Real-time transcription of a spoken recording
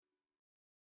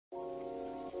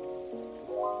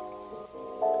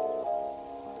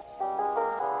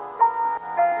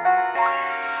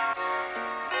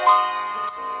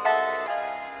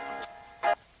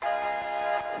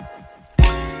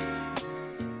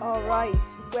Alright,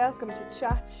 welcome to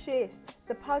Chat Shit,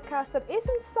 the podcast that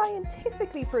isn't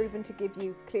scientifically proven to give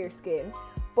you clear skin,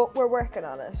 but we're working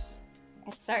on it.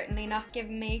 It's certainly not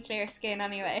giving me clear skin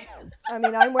anyway. I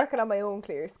mean, I'm working on my own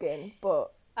clear skin,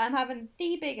 but... I'm having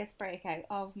the biggest breakout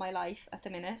of my life at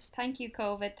the minute. Thank you,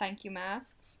 COVID. Thank you,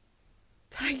 masks.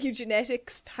 Thank you,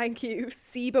 genetics. Thank you,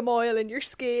 sebum oil in your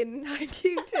skin. Thank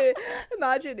you to...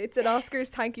 Imagine, it's an Oscars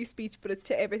thank you speech, but it's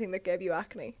to everything that gave you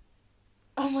acne.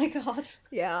 Oh my god.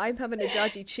 Yeah, I'm having a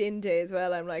dodgy chin day as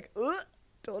well. I'm like, ugh,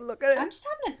 don't look at it. I'm just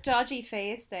having a dodgy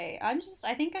face day. I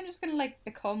think I'm just gonna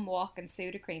become walking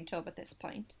Sudocreme tub at this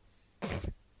point.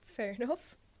 Fair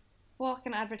enough.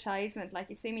 Walking advertisement,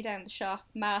 you see me down the shop,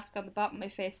 mask on the bottom of my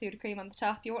face, Sudocreme on the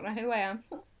top, you won't know who I am.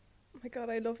 Oh my god,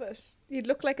 I love it. You'd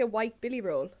look like a white Billy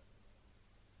roll.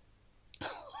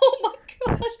 Oh my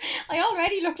god, I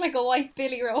already look like a white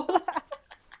Billy roll.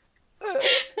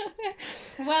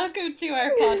 Welcome to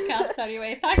our podcast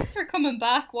anyway. Thanks for coming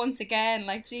back once again.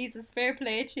 Jesus, fair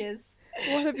play to you.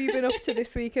 What have you been up to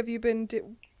this week? Have you been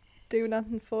doing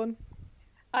anything fun?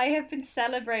 I have been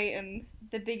celebrating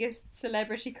the biggest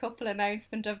celebrity couple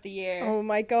announcement of the year. Oh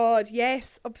my god,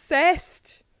 yes,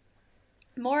 obsessed.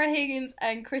 Maura Higgins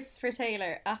and Christopher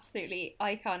Taylor, absolutely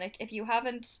iconic. If you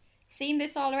haven't seen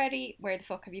this already, where the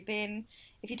fuck have you been?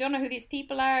 If you don't know who these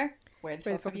people are, where the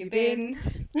fuck have you been?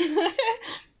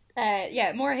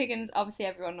 Yeah, Maura Higgins, obviously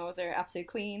everyone knows her, absolute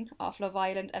queen of Love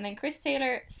Island. And then Chris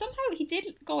Taylor, somehow he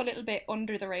did go a little bit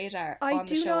under the radar on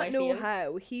the show, I feel. I do not know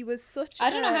how. He was such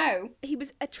I don't know how. He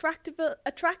was attractive,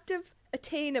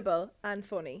 attainable, and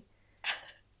funny.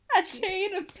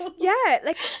 Attainable.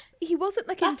 Yeah, he wasn't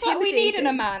That's intimidating. what we need in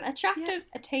a man. Attractive,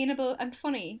 attainable, and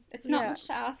funny. It's not much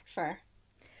to ask for.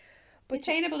 But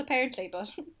attainable apparently,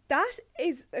 but... That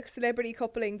is a celebrity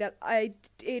coupling that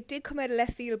it did come out of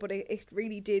left field, but it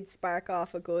really did spark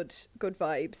off a good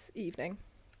vibes evening.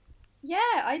 Yeah,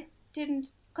 I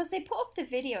didn't... Because they put up the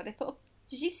video.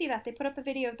 Did you see that? They put up a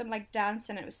video of them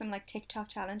dancing. It was some TikTok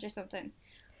challenge or something.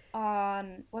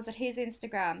 On, was it his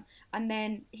Instagram? And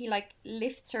then he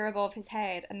lifts her above his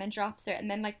head and then drops her.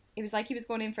 And then it was he was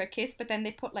going in for a kiss, but then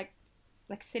they put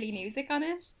silly music on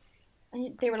it.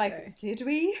 And they were did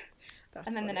we? That's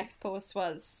and then funny. the next post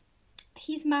was,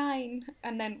 he's mine.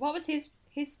 And then what was his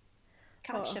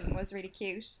caption was really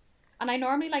cute. And I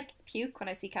normally puke when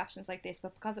I see captions like this,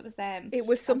 but because it was them, it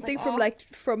was something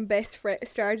from best friend,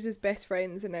 started as best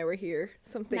friends and now we're here.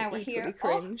 Something now we're equally here.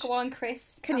 cringe. Oh, go on,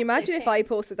 Chris. Can you imagine if I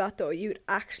posted that though? You'd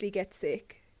actually get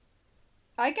sick.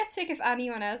 I'd get sick if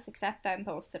anyone else except them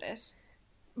posted it.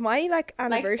 My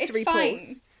anniversary it's fine.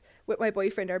 posts with my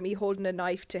boyfriend are me holding a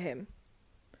knife to him.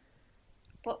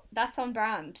 But that's on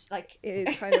brand. It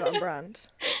is kind of on brand.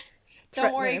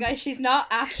 Don't worry, guys. She's not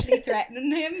actually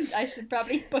threatening him. I should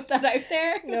probably put that out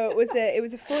there. No, it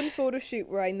was a fun photo shoot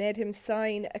where I made him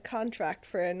sign a contract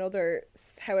for another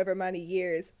however many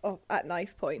years up at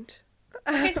knife point.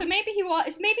 Okay, so maybe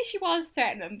she was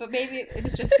threatening him, but maybe it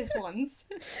was just this once.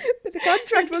 But the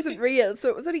contract wasn't real, so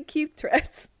it was only cute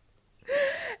threats.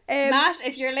 Matt,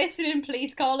 if you're listening,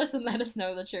 please call us and let us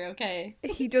know that you're okay.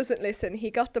 He doesn't listen. He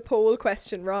got the poll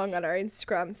question wrong on our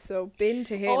Instagram, so bin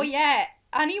to him. Oh yeah,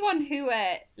 anyone who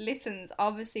listens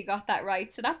obviously got that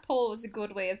right. So that poll was a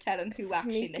good way of telling who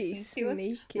actually listens to us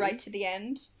right to the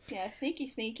end. Yeah,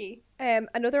 sneaky.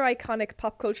 Another iconic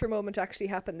pop culture moment actually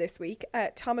happened this week.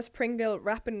 Thomas Pringle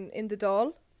rapping in the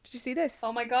Dáil. Did you see this?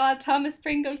 Oh my god, Thomas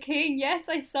Pringle King. Yes,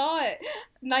 I saw it.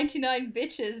 99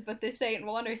 bitches, but this ain't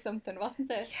one or something,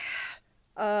 wasn't it?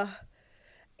 Yeah.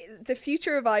 The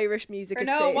future of Irish music is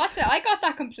no, safe. what's it? I got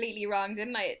that completely wrong,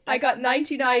 didn't I? I got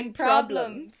 99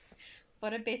 problems.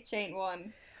 But a bitch ain't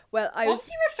one. Well, what was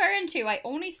he referring to? I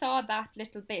only saw that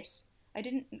little bit.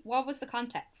 What was the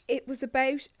context? It was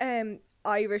about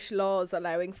Irish laws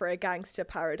allowing for a gangster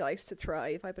paradise to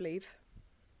thrive, I believe.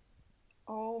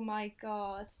 Oh my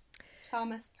god.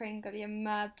 Thomas Pringle, you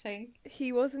mad thing.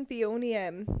 He wasn't the only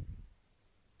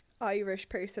Irish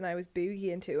person I was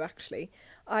boogieing to, actually.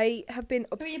 I have been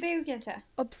Who are you boogieing to?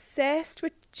 obsessed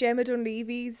with Gemma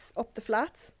Dunleavy's Up the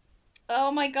Flats.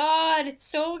 Oh my god, it's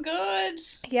so good.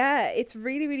 Yeah, it's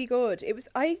really, really good.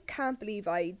 I can't believe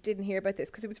I didn't hear about this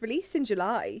because it was released in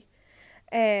July.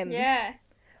 Yeah.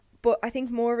 But I think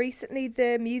more recently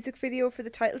the music video for the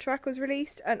title track was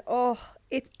released and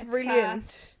it's brilliant.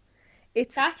 Class.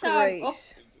 That's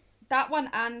great. That one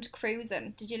and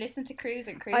Cruising. Did you listen to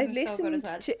Cruising? I've Cruising's so good as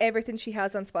well. listened to everything she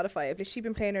has on Spotify. I've literally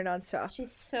been playing her non-stop.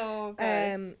 She's so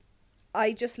good.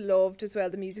 I just loved as well,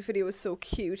 the music video was so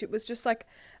cute. It was just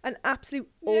an absolute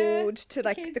ode to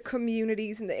the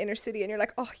communities in the inner city and you're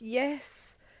like, oh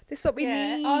yes, this is what we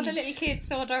need. All the little kids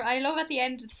so adorable. I love at the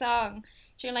end of the song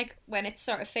Do you know, like when it's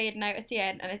sort of fading out at the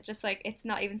end and it's just like it's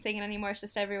not even singing anymore, it's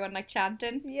just everyone like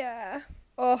chanting. Yeah.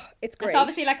 Oh, it's great. It's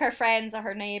obviously like her friends or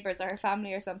her neighbours or her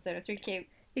family or something. It's really cute.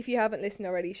 If you haven't listened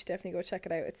already, you should definitely go check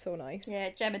it out. It's so nice. Yeah,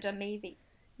 Gemma Dunleavy.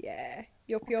 Yeah.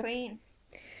 Yup. Queen.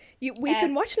 We've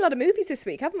been watching a lot of movies this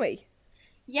week, haven't we?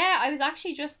 Yeah, I was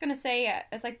actually just going to say,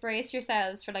 it's like brace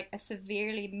yourselves for like a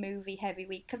severely movie heavy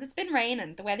week because it's been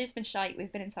raining. The weather's been shite.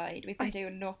 We've been inside. We've been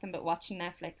doing nothing but watching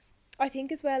Netflix. I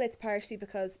think as well it's partially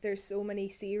because there's so many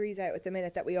series out at the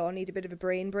minute that we all need a bit of a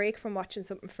brain break from watching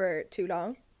something for too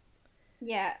long.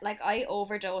 Yeah, like I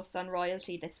overdosed on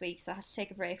Royalty this week, so I had to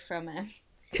take a break from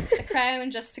The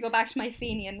Crown just to go back to my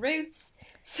Fenian roots.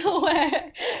 So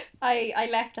I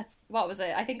left at, what was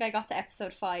it? I think I got to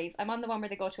episode 5. I'm on the one where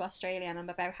they go to Australia and I'm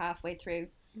about halfway through.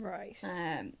 Right.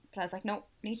 But I was like, no,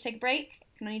 I need to take a break.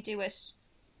 I can only do it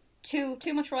too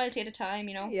much royalty at a time,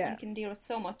 you know? Yeah. You can deal with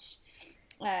so much.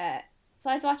 So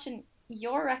I was watching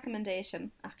your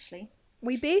recommendation, actually.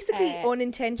 We basically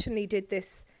unintentionally did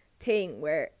this thing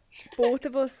where both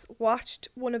of us watched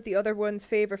one of the other one's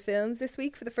favourite films this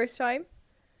week for the first time.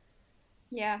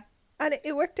 Yeah. And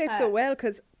it worked out so well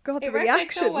because, God, the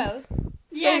reactions. It worked out so well.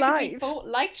 Yeah, because live. we both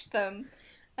liked them.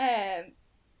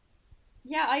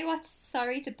 Yeah, I watched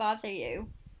Sorry to Bother You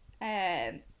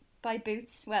by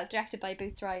Boots, well, directed by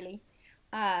Boots Riley.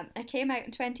 It came out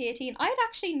in 2018. I'd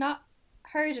actually not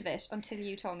heard of it until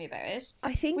you told me about it.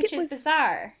 I think which is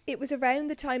bizarre. It was around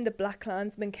the time the Black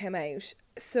Klansman came out.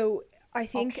 So I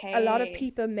think a lot of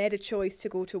people made a choice to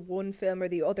go to one film or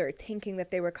the other thinking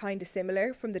that they were kind of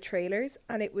similar from the trailers,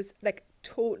 and it was like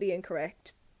totally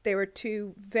incorrect. They were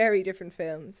two very different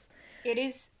films. It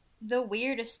is the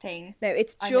weirdest thing. Now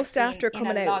it's just after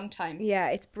coming out. In a long time. Yeah,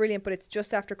 it's brilliant, but it's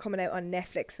just after coming out on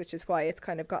Netflix, which is why it's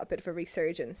kind of got a bit of a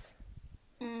resurgence.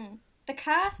 The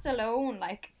cast alone,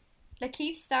 like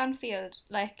Lakeith Stanfield,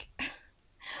 like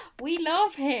we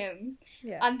love him.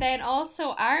 Yeah. And then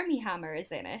also Armie Hammer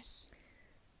is in it.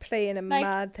 Playing a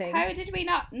mad thing. How did we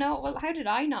not know? Well, how did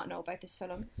I not know about this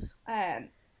film?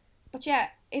 But yeah,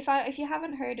 if you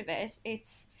haven't heard of it,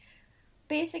 it's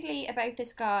basically about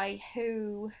this guy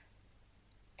who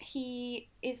he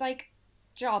is like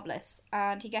jobless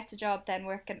and he gets a job then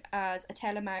working as a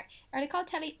are they called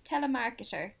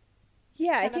telemarketer?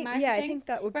 Yeah, I think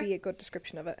that would be a good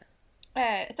description of it.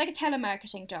 It's like a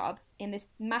telemarketing job in this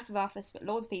massive office with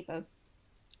loads of people.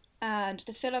 And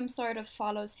the film sort of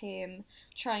follows him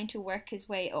trying to work his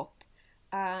way up.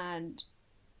 And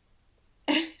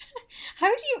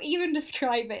how do you even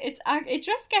describe it? It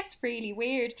just gets really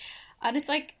weird. And it's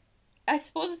like, I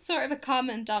suppose it's sort of a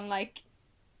comment on like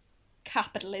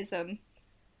capitalism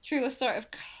through a sort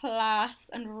of class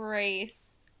and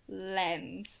race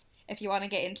lens, if you want to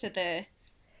get into the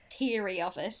theory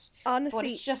of it. Honestly, but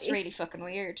it's just really fucking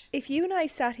weird. If you and I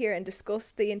sat here and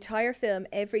discussed the entire film,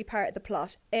 every part of the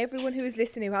plot, everyone who is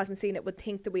listening who hasn't seen it would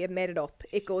think that we have made it up.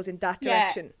 It goes in that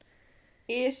direction.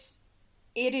 It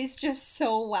is just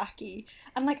so wacky.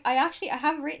 And like I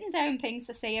have written down things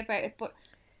to say about it, but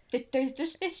there's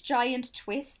just this giant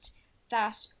twist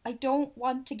that I don't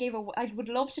want to give away. I would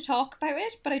love to talk about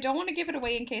it, but I don't want to give it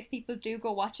away in case people do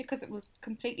go watch it because it will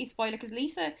completely spoil it. Because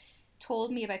Lisa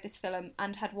told me about this film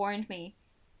and had warned me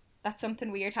that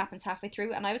something weird happens halfway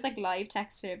through, and I was like live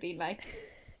texting her being like,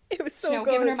 it was so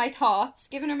good. giving her my thoughts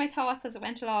as it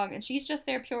went along, and she's just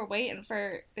there pure waiting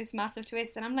for this massive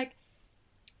twist, and I'm like,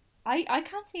 I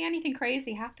can't see anything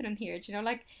crazy happening here. Do you know,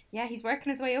 like, yeah, he's working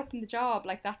his way up in the job,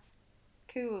 like that's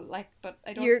cool, like, but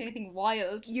I don't see anything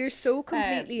wild. You're so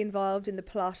completely involved in the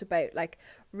plot about like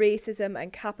racism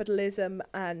and capitalism,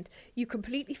 and you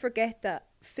completely forget that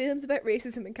films about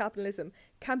racism and capitalism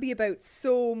can be about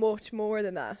so much more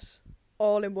than that,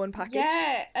 all in one package.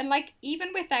 Yeah, and like even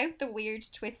without the weird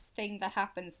twist thing that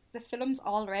happens, the film's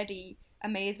already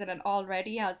amazing and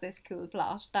already has this cool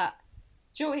plot that,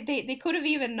 Joe, they could have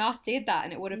even not did that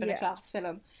and it would have been a class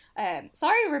film.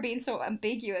 Sorry we're being so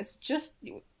ambiguous.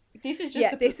 This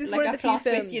is one of the plot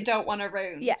twist you don't want to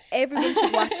ruin. Yeah, everyone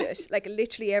should watch it. Like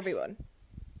literally everyone.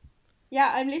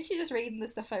 Yeah, I'm literally just reading the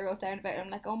stuff I wrote down about it. I'm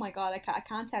like, oh my god, I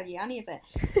can't tell you any of it.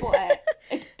 But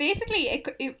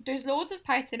there's loads of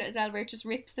parts in it as well where it just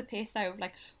rips the piss out of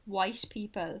like white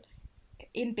people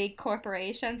in big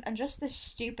corporations and just the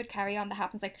stupid carry on that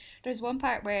happens. Like there's one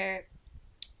part where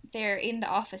they're in the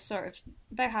office sort of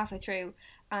about halfway through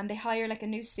and they hire like a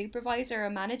new supervisor or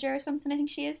manager or something, I think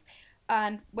she is.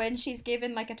 And when she's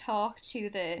given like a talk to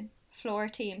the floor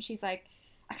team, she's like,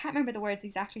 I can't remember the words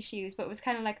exactly she used, but it was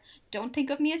kind of like, don't think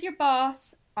of me as your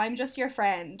boss, I'm just your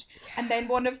friend. And then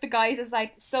one of the guys is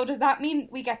like, so does that mean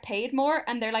we get paid more?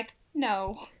 And they're like,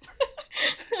 No.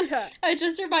 Yeah. It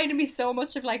just reminded me so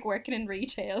much of like working in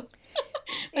retail.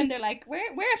 When they're like, we're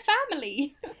a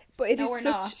family. But it No, is we're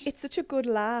such not. it's such a good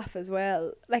laugh as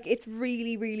well. Like it's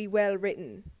really, really well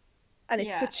written. And it's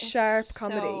Yeah, such it's sharp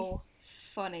comedy. so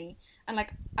funny. And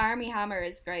like Army Hammer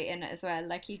is great in it as well.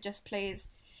 Like he just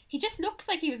looks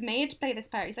like he was made to play this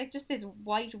part. He's like just this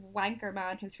white wanker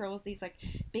man who throws these like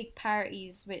big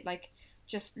parties with like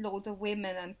just loads of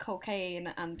women and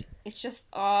cocaine, and it's just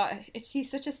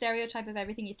he's such a stereotype of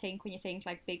everything you think when you think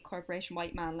like big corporation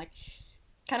white man, like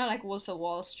kind of like Wolf of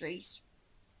Wall Street.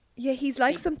 Yeah, he's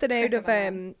like Big something out of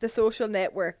criminal man. The Social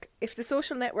Network. If The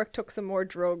Social Network took some more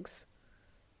drugs,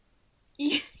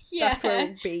 that's where it Yeah,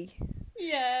 would be.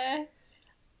 yeah.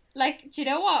 Like, do you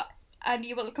know what? And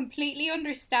you will completely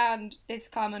understand this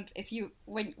comment if you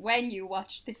when you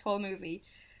watch this whole movie.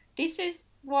 This is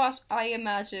what I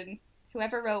imagine.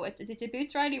 Whoever wrote it, did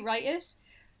Boots Riley write it?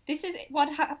 This is what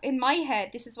in my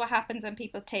head. This is what happens when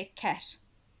people take Ket.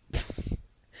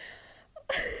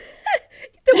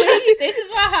 The way you This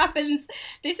is what happens.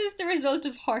 This is the result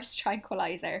of horse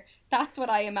tranquilizer. That's what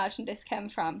I imagined this came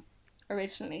from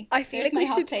originally. I feel There's like we my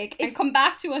hot should take, and come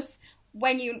back to us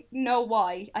when you know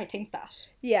why I think that.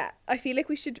 Yeah, I feel like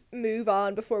we should move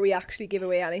on before we actually give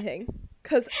away anything.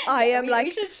 Because I am we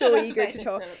like should so shut up eager about to this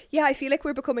talk. for- Yeah, I feel like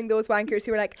we're becoming those wankers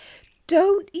who are like,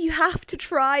 don't, you have to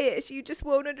try it. You just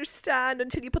won't understand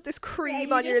until you put this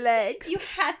cream on your legs. You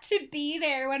had to be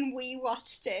there when we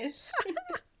watched it.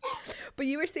 But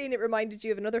you were saying it reminded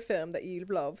you of another film that you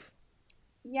love.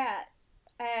 Yeah.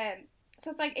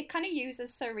 So it's like it kind of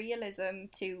uses surrealism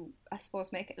to, I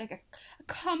suppose, make it like a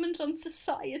comment on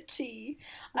society.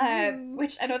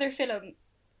 Which another film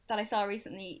that I saw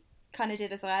recently kind of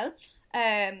did as well.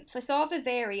 So I saw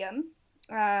Vivarium.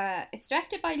 It's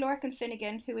directed by Lorcan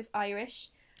Finnegan, who is Irish.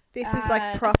 This is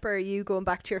like proper you going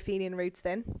back to your Fenian roots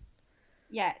then.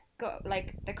 Yeah,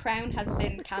 like The Crown has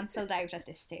been cancelled out at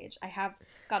this stage. I have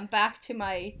gone back to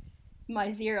my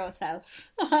zero self.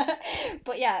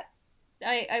 But yeah,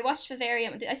 I watched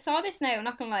Vivarium. I saw this now, I'm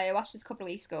not gonna lie, I watched this a couple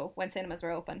of weeks ago when cinemas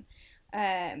were open.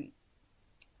 And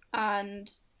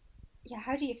yeah,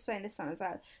 how do you explain this one as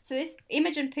well? So this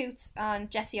Imogen Poots and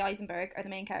Jesse Eisenberg are the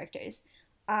main characters,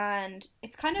 and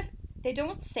it's kind of, they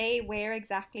don't say where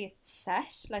exactly it's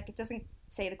set. Like it doesn't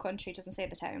say the country, it doesn't say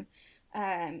the town.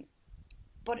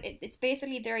 But it's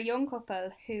basically they're a young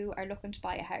couple who are looking to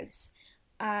buy a house,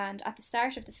 and at the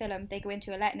start of the film they go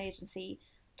into a letting agency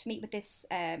to meet with this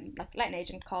like letting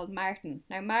agent called Martin.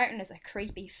 Now Martin is a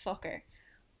creepy fucker,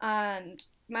 and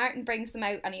Martin brings them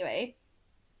out anyway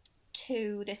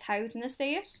to this housing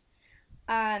estate,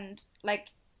 and like,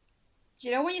 do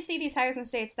you know when you see these housing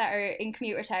estates that are in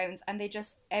commuter towns and they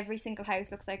just, every single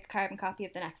house looks like a carbon copy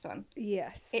of the next one?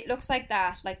 Yes. It looks like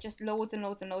that, like just loads and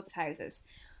loads and loads of houses.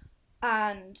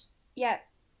 And yeah,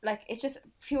 like it's just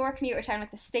pure commuter town.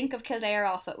 Like the stink of Kildare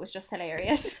off it was just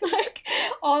hilarious. Like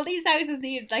all these houses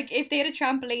needed, like if they had a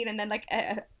trampoline and then like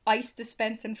a ice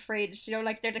dispense and fridge, you know,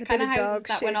 like they're the kind of houses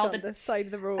that when all the side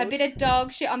of the road, a bit of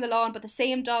dog shit on the lawn, but the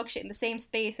same dog shit in the same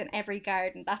space in every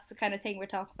garden. That's the kind of thing we're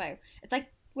talking about. It's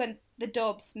like when the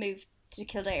Dubs moved to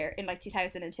Kildare in like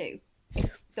 2002.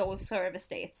 It's those sort of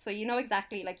estates, so you know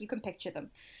exactly, like you can picture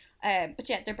them. But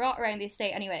yeah, they're brought around the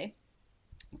estate anyway,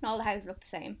 and all the houses look the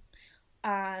same.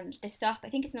 And they stop, I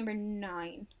think it's number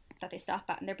 9 that they stop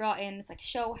at, and they're brought in. It's like a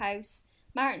show house.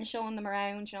 Martin's showing them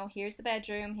around, you know, here's the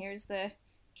bedroom, here's the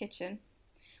kitchen.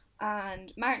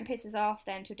 And Martin pisses off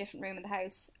then to a different room in the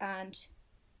house, and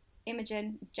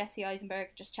Imogen, Jesse Eisenberg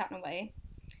just chatting away.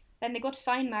 Then they go to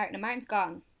find Martin, and Martin's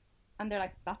gone. And they're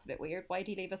like, that's a bit weird, why did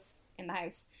he leave us in the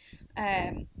house?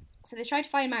 So they try to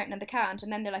find Martin and they can't,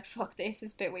 and then they're like, fuck this,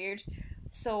 is a bit weird.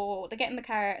 So they get in the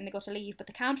car and they go to leave, but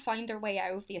they can't find their way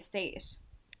out of the estate.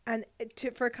 And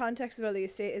for context as well, the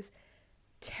estate is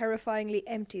terrifyingly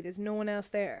empty. There's no one else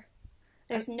there.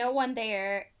 There's no one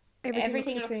there.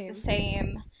 Everything looks the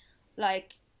same.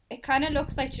 Like, it kind of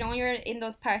looks like, you know, when you're in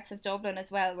those parts of Dublin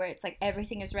as well, where it's like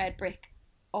everything is red brick.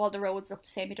 All the roads look the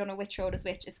same. You don't know which road is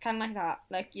which. It's kind of like that.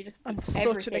 Like you just on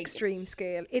such an extreme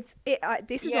scale.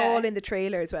 This is all in the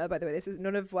trailer as well. By the way, this is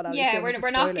none of what I'm saying. Yeah,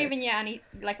 we're not giving you any,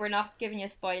 like we're not giving you a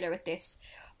spoiler with this.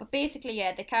 But basically,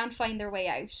 yeah, they can't find their way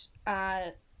out,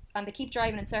 and they keep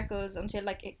driving in circles until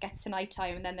like it gets to night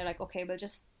time, and then they're like, okay, we'll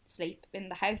just sleep in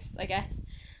the house, I guess.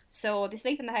 So they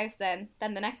sleep in the house. Then the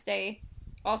next day,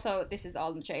 also this is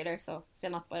all in the trailer, so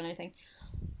still not spoiling anything.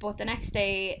 But the next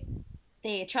day,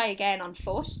 they try again on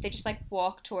foot. They just like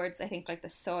walk towards, I think, like the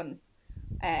sun,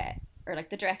 or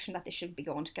like the direction that they should be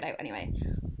going to get out anyway.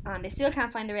 And they still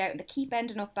can't find their way out, and they keep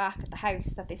ending up back at the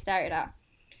house that they started at.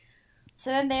 So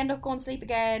then they end up going to sleep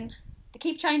again. They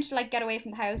keep trying to like get away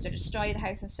from the house or destroy the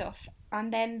house and stuff.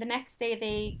 And then the next day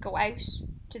they go out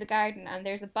to the garden and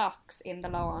there's a box in the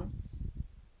lawn.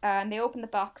 And they open the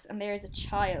box and there's a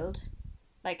child,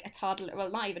 like a toddler, well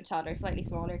not even toddler, slightly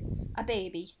smaller, a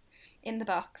baby in the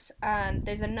box. And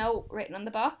there's a note written on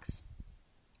the box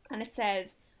and it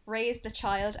says, "Raise the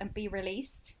child and be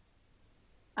released."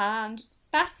 And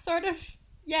that's sort of,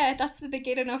 yeah, that's the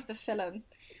beginning of the film.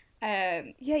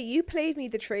 Yeah, you played me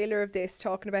the trailer of this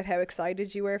talking about how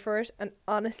excited you were for it, and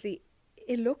honestly,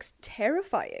 it looks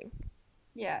terrifying.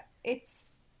 Yeah,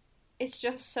 it's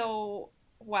just so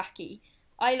wacky.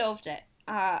 I loved it.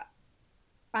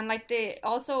 And like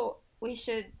we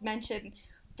should mention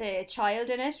the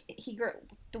child in it.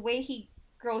 The way he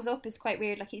grows up is quite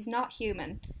weird. Like he's not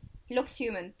human. He looks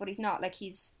human, but he's not. Like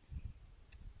he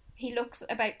looks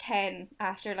about 10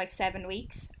 after like 7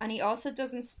 weeks, and he also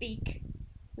doesn't speak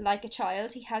like a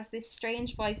child. He has this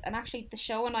strange voice, and actually the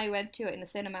show when I went to it in the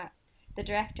cinema, the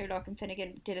director Lorcan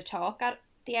Finnegan did a talk at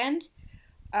the end,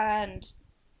 and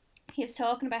he was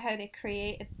talking about how they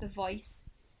created the voice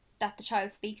that the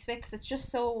child speaks with, because it's just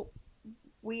so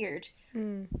weird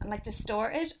and like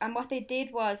distorted. And what they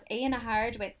did was Aina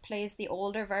Hardwick plays the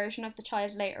older version of the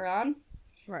child later on,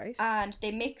 right? And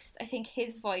they mixed, I think,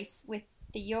 his voice with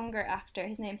the younger actor.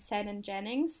 His name's Senan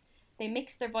Jennings. They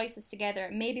mixed their voices together,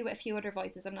 maybe with a few other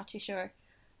voices, I'm not too sure,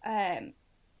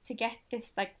 to get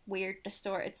this like weird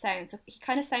distorted sound. So he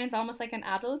kind of sounds almost like an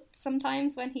adult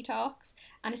sometimes when he talks,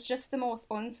 and it's just the most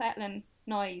unsettling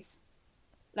noise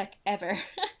like ever.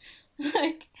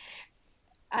 Like,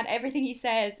 and everything he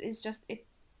says is just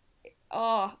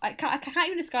I can't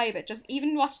even describe it. Just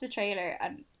even watch the trailer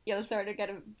and you'll sort of get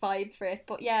a vibe for it.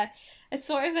 But yeah, it's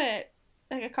sort of a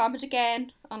comment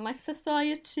again on like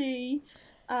society,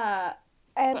 but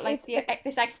like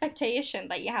this expectation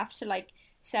that you have to like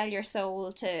sell your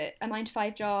soul to a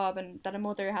 9-to-5 job, and that a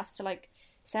mother has to like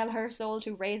sell her soul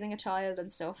to raising a child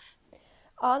and stuff.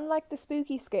 On like the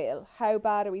spooky scale, how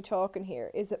bad are we talking here?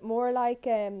 Is it more like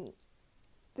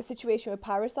the situation with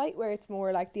Parasite, where it's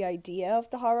more like the idea of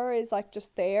the horror is like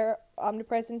just there,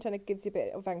 omnipresent, and it gives you a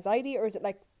bit of anxiety, or is it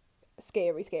like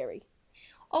scary?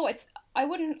 Oh, I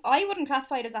wouldn't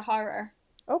classify it as a horror.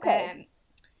 Okay.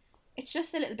 It's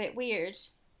just a little bit weird.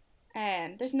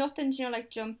 There's nothing,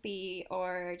 like jumpy,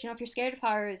 or if you're scared of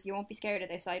horrors, you won't be scared of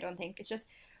this. I don't think it's just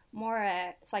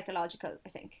more psychological, I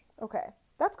think. Okay,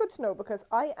 that's good to know, because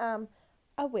I am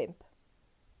a wimp.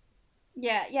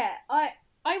 Yeah,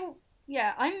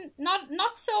 I'm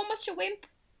not so much a wimp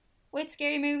with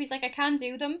scary movies. Like I can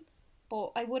do them,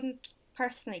 but I wouldn't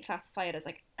personally classify it as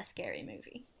like a scary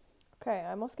movie. Okay,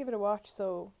 I must give it a watch.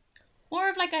 So more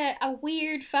of like a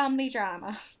weird family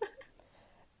drama.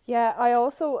 Yeah, I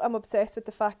also am obsessed with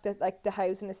the fact that like the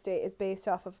housing estate is based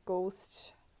off of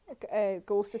ghost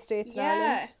estates in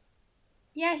Ireland.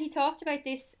 Yeah, he talked about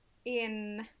this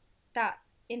in that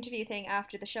interview thing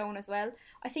after the show as well.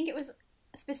 I think it was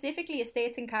specifically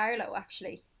estates in Carlow,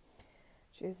 actually.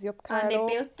 Jeez, yup, Carlow. And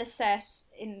they built the set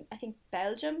in, I think,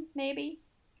 Belgium, maybe?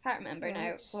 Can't remember now,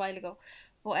 it was a while ago.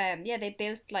 But yeah, they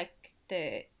built like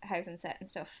the housing set and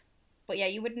stuff. But yeah,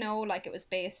 you would know like it was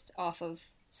based off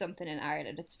of something in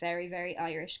Ireland. It's very, very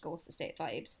Irish ghost estate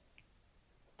vibes.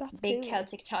 That's big cool.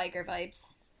 Celtic Tiger vibes.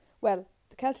 Well,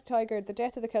 the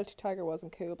death of the Celtic Tiger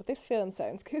wasn't cool, but this film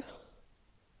sounds cool.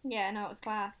 Yeah, no, it was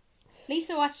class.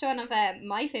 Lisa watched one of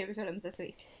my favourite films this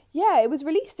week. Yeah, it was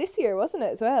released this year, wasn't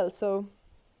it, as well? So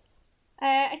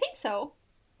I think so.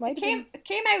 It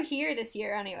came out here this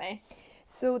year anyway.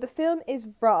 So the film is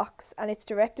Rocks, and it's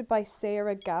directed by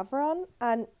Sarah Gavron,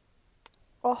 and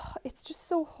it's just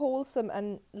so wholesome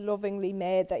and lovingly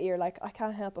made that you're like, I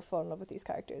can't help but fall in love with these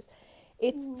characters.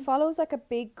 It follows like a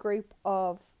big group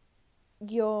of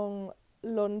young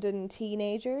London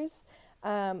teenagers,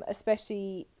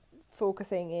 especially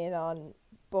focusing in on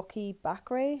Bucky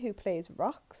Baccaray, who plays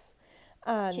Rocks.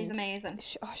 And she's amazing.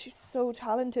 She's so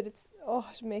talented. It'll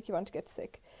make you want to get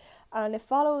sick. And it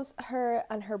follows her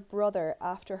and her brother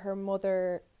after her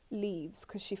mother leaves,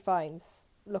 because she finds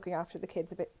looking after the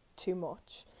kids a bit too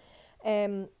much.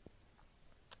 I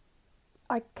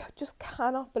just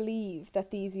cannot believe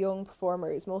that these young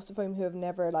performers, most of whom who have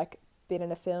never like been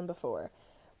in a film before,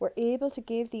 were able to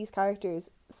give these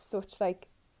characters such like,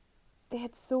 they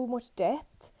had so much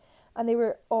depth, and they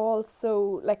were all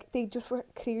so like, they just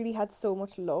clearly had so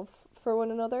much love for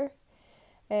one another.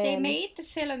 They made the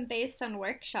film based on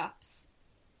workshops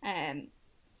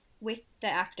with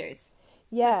the actors.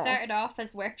 Yeah. So it started off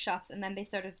as workshops, and then they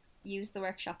sort of used the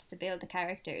workshops to build the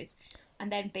characters.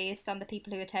 And then based on the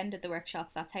people who attended the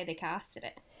workshops, that's how they casted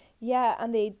it. Yeah,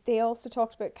 and they also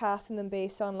talked about casting them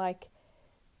based on like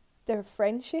their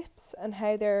friendships and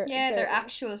how they're their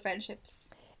actual friendships.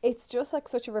 It's just like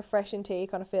such a refreshing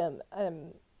take on a film.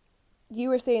 You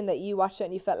were saying that you watched it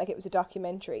and you felt like it was a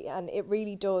documentary, and it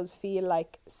really does feel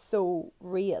like so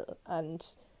real. And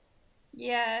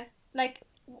yeah, like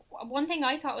one thing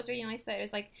I thought was really nice about it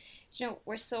is like, you know,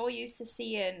 we're so used to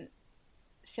seeing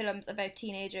films about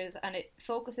teenagers and it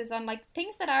focuses on like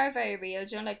things that are very real,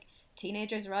 you know, like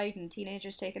teenagers riding,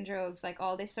 teenagers taking drugs, like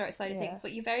all this sort of side of things,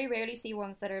 but you very rarely see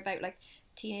ones that are about like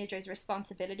teenagers'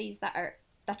 responsibilities that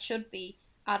should be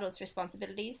adults'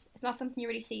 responsibilities. It's not something you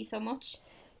really see so much,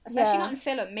 especially not in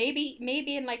film.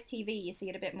 Maybe in like TV you see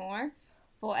it a bit more,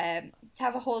 but to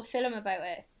have a whole film about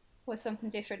it was something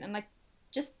different. And like,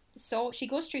 just so she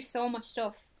goes through so much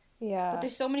stuff, but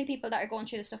there's so many people that are going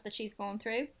through the stuff that she's going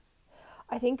through.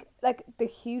 I think like the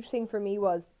huge thing for me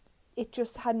was it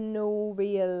just had no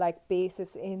real like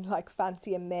basis in like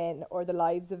fancying men or the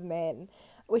lives of men,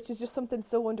 which is just something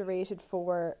so underrated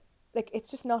for, like, it's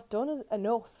just not done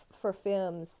enough for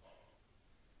films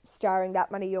starring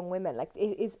that many young women. Like,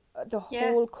 it is the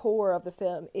whole core of the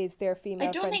film is their female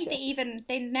I don't friendship. think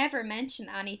they never mention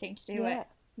anything to do with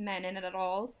men in it at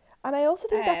all. And I also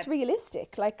think that's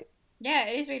realistic. Like, yeah,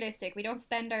 it is realistic. We don't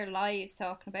spend our lives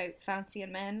talking about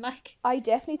fancying men. Like, I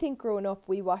definitely think growing up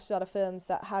we watched a lot of films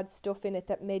that had stuff in it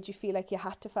that made you feel like you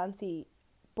had to fancy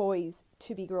boys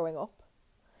to be growing up.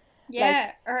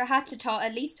 Yeah, like, or had to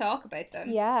at least talk about them.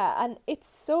 Yeah, and it's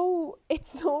so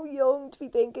young to be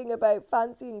thinking about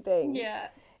fancying things. Yeah.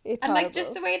 It's and horrible. Like,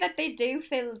 just the way that they do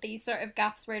fill these sort of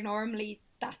gaps where normally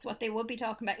that's what they would be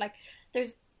talking about. Like,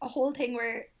 there's a whole thing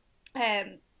where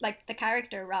like the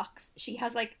character Rox, she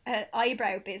has like an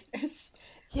eyebrow business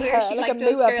where she like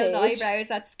does girls' eyebrows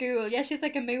at school. Yeah, she's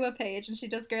like a MUA page and she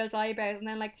does girls' eyebrows, and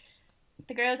then like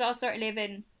the girls all sort of live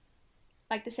in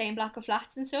like the same block of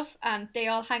flats and stuff, and they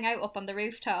all hang out up on the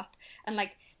rooftop and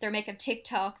like they're making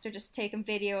TikToks or just taking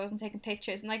videos and taking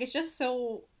pictures, and like it's just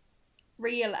so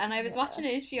real. And I was watching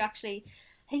an interview actually,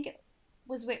 I think it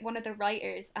was with one of the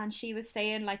writers, and she was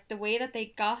saying like the way that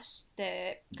they got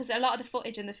because a lot of the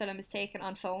footage in the film is taken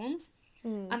on phones,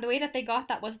 and the way that they got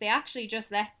that was they actually just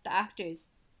let the actors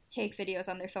take videos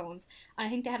on their phones, and I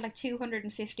think they had like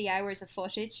 250 hours of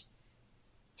footage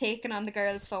taken on the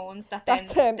girls' phones that then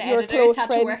the editors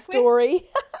had to work story.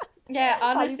 with. Yeah,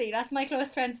 honestly, that's my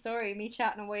close friend's story, me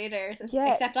chatting away there.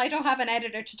 Except I don't have an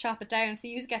editor to chop it down, so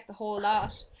you get the whole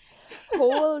lot.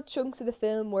 Whole chunks of the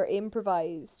film were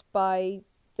improvised by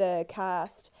the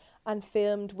cast and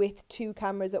filmed with 2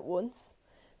 cameras at once,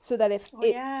 so that if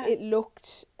it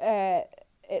looked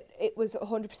it was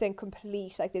 100%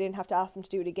 complete, like they didn't have to ask them to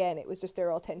do it again. It was just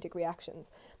their authentic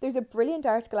reactions. There's a brilliant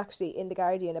article actually in The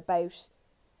Guardian about,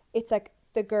 it's like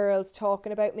the girls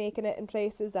talking about making it in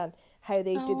places and how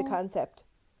they did the concept.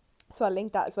 So I'll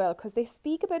link that as well, because they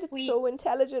speak about it so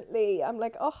intelligently. I'm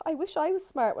like, oh, I wish I was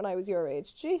smart when I was your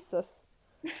age. Jesus.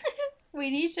 We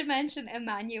need to mention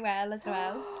Emmanuel as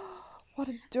well. What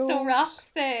a dope. So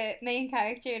Rox, the main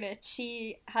character in it,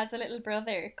 she has a little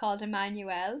brother called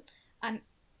Emmanuel, and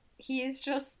he is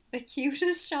just the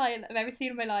cutest child I've ever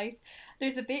seen in my life.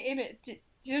 There's a bit in it, do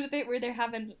you know the bit where they're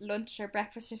having lunch or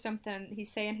breakfast or something,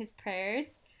 he's saying his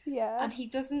prayers? Yeah. And he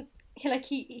doesn't,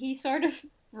 he sort of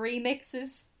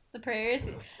remixes the prayers.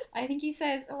 I think he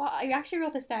says, I actually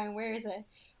wrote this down, where is it?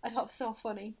 I thought it was so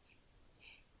funny.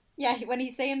 Yeah, when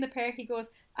he's saying the prayer, he goes,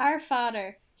 "Our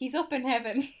Father, he's up in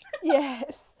heaven."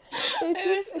 Yes.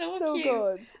 It's so cute.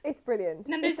 Good. It's brilliant.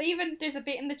 And then there's a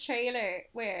bit in the trailer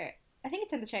where, I think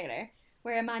it's in the trailer,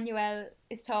 where Emmanuel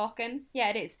is talking. Yeah,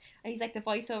 it is. And he's like the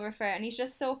voiceover for it, and he's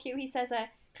just so cute. He says,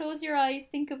 "Close your eyes,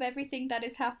 think of everything that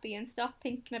is happy, and stop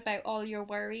thinking about all your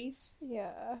worries."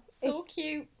 Yeah. So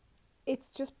cute. It's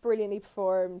just brilliantly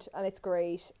performed, and it's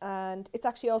great. And it's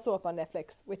actually also up on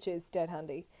Netflix, which is dead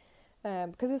handy.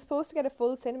 Because it was supposed to get a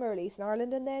full cinema release in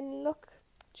Ireland, and then look,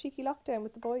 cheeky lockdown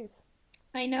with the boys.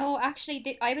 I know,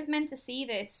 actually, I was meant to see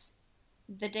this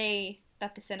the day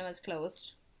that the cinemas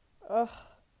closed. Ugh.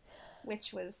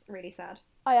 Which was really sad.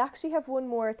 I actually have one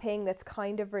more thing that's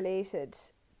kind of related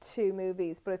to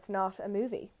movies, but it's not a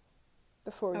movie,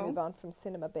 before we move on from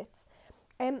cinema bits.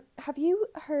 Have you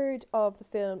heard of the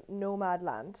film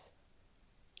Nomadland?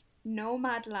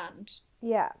 Nomadland?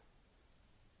 Yeah.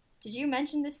 Did you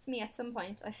mention this to me at some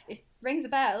point? It rings a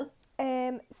bell.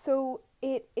 So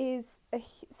it is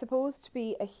supposed to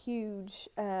be a huge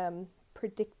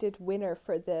predicted winner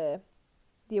for the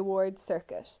awards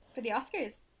circuit. For the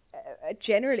Oscars?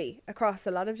 Generally, across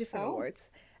a lot of different awards.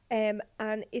 And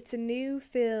it's a new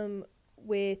film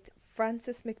with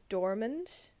Frances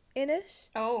McDormand in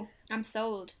it. Oh, I'm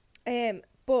sold.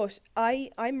 But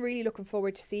I'm really looking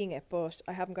forward to seeing it, but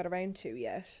I haven't got around to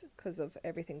yet because of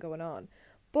everything going on.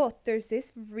 But there's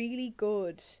this really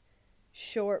good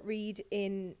short read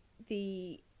in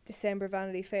the December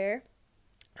Vanity Fair.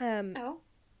 Oh.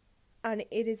 And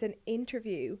it is an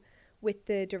interview with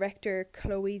the director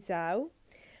Chloe Zhao.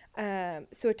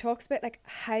 So it talks about like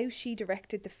how she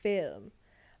directed the film,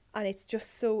 and it's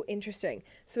just so interesting.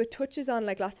 So it touches on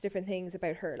like lots of different things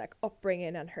about her like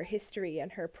upbringing and her history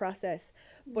and her process,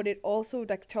 but it also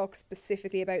like talks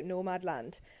specifically about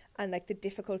Nomadland and like the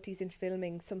difficulties in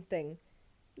filming something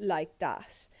like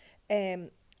that.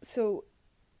 So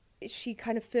she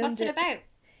kind of filmed What's it about?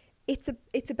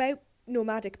 It's about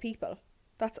nomadic people.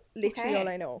 That's literally all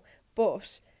I know.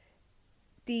 But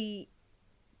the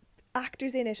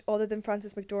actors in it, other than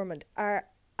Frances McDormand, are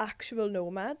actual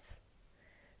nomads.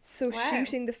 So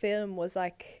shooting the film was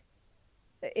like,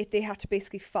 they had to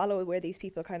basically follow where these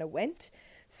people kind of went.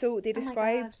 So they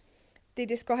described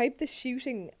the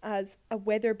shooting as a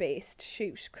weather-based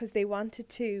shoot because they wanted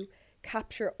to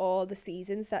capture all the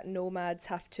seasons that nomads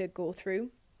have to go through.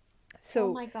 So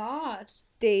oh my God.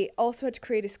 They also had to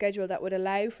create a schedule that would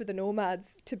allow for the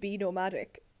nomads to be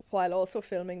nomadic while also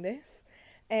filming this.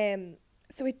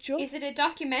 So it just... Is it a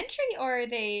documentary or are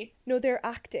they... No, they're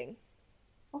acting.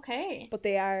 Okay. But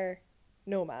they are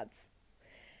nomads.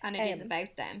 And it is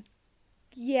about them.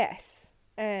 Yes.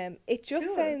 It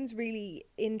just sounds really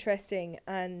interesting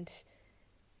and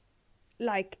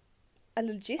like a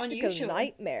logistical unusual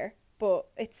nightmare, but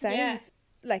it sounds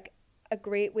like a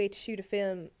great way to shoot a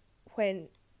film when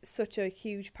such a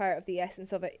huge part of the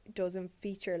essence of it doesn't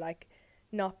feature like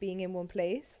not being in one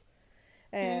place.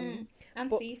 And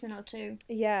seasonal too.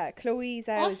 Yeah, Chloe's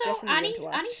out. Also, any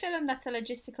film that's a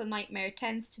logistical nightmare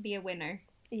tends to be a winner.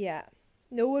 Yeah,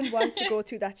 no one wants to go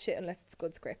through that shit unless it's a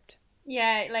good script.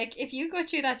 Yeah, like if you go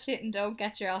through that shit and don't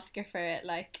get your Oscar for it,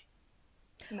 like,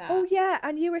 nah. Oh yeah,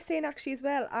 and you were saying actually as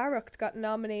well, Arukt got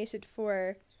nominated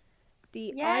for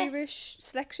the Irish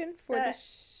selection for the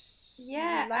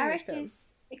Irish film.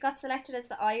 It got selected as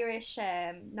the Irish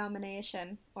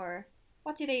nomination, or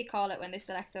what do they call it when they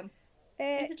select them?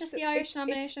 Is it just the Irish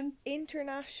nomination? It's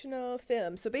international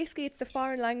film. So basically it's the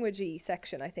foreign language-y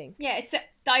section, I think. Yeah, it's the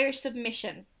Irish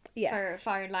submission for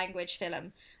foreign language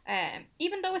film.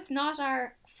 Even though it's not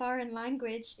our foreign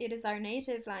language, it is our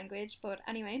native language, but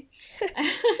anyway.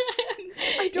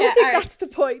 I don't think that's the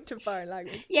point of foreign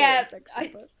language. Yeah,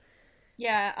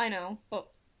 I know, but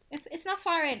it's not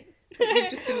foreign.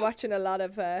 You've just been watching a lot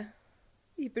of...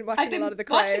 You've been watching a lot of The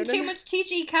Crown. I've been watching too much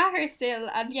T.G. Carr still,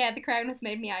 and yeah, The Crown has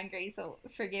made me angry, so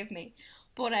forgive me.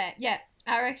 But yeah,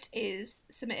 Aricht is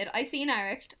submitted. I seen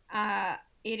Aricht.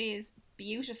 It is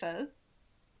beautiful.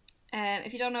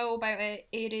 If you don't know about it,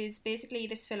 it is basically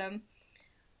this film,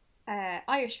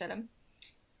 Irish film,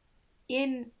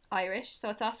 in Irish, so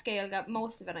it's off scale, got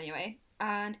most of it anyway,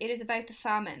 and it is about the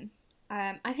famine.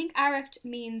 I think Aricht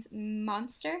means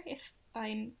monster, if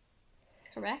I'm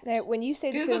correct. Now, when you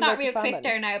say the Google film that about real the famine, quick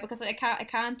there now, because I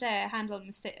can't handle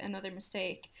another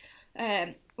mistake.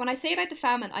 When I say about the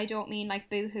famine, I don't mean like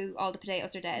boo-hoo, all the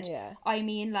potatoes are dead. Yeah. I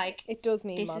mean like it does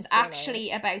mean this monster is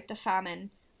actually about the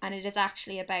famine, and it is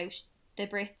actually about the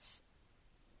Brits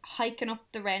hiking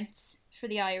up the rents for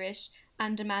the Irish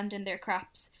and demanding their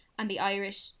crops, and the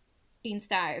Irish being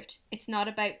starved. It's not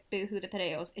about boo-hoo the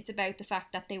potatoes, it's about the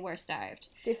fact that they were starved.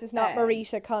 This is not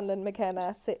Marita Conlon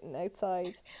McKenna sitting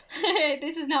outside.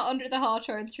 This is not Under the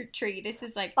Hawthorn Tree. This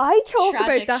is like I talk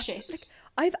about that shit. Like,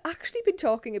 I've actually been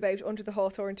talking about Under the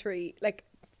Hawthorn Tree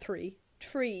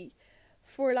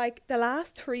for like the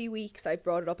last 3 weeks. I've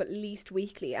brought it up at least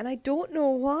weekly, and I don't know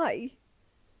why.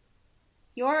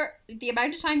 The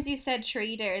amount of times you said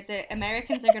tree there, the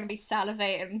Americans are going to be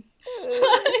salivating.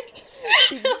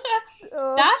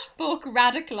 That book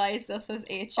radicalised us as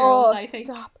 8-year-olds, I think.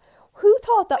 Stop. Who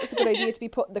thought that was a good idea to be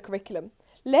put in the curriculum?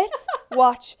 Let's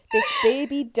watch this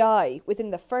baby die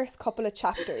within the first couple of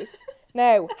chapters.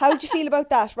 Now, how do you feel about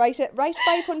that? Write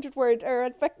 500 word or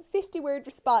a 50 word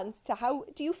response to how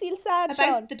do you feel sad, about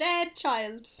Sean? The dead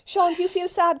child. Sean, do you feel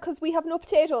sad because we have no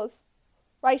potatoes?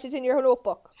 Write it in your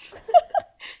notebook.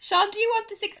 Sean, do you want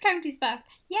the 6 counties back?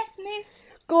 Yes, miss.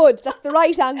 Good, that's the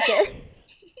right answer.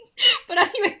 But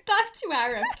anyway, back to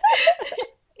Arab.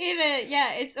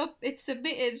 It's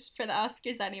submitted for the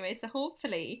Oscars anyway, so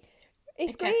hopefully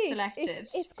it gets selected.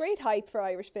 It's great hype for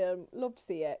Irish film. Love to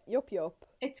see it. Yup.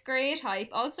 It's great hype.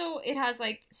 Also, it has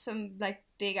like some like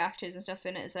big actors and stuff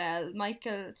in it as well.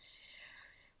 Michael,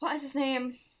 what is his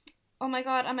name? Oh my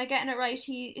god, am I getting it right?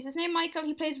 Is his name Michael?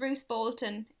 He plays Roose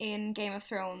Bolton in Game of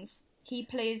Thrones. He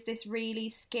plays this really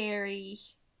scary,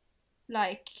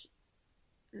 like,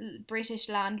 British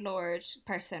landlord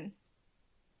person,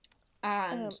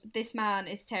 and this man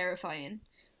is terrifying.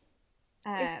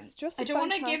 It's just I don't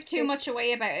want to give too much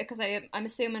away about it because I'm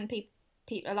assuming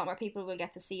a lot more people will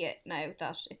get to see it now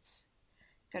that it's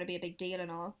going to be a big deal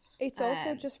and all. It's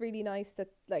also just really nice that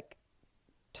like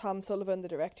Tom Sullivan, the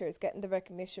director, is getting the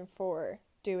recognition for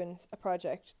doing a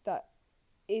project that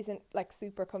isn't like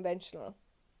super conventional.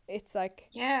 It's like,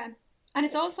 yeah, and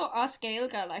it's also Os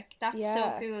Gaeilge, like that's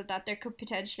so cool that there could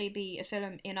potentially be a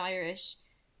film in Irish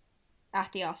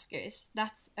at the Oscars.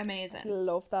 That's amazing. I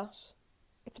love that.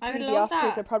 It's probably the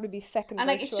Oscars would probably be feckin' and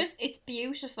like virtual. it's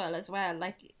beautiful as well,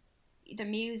 like the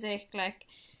music, like,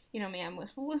 you know me, I'm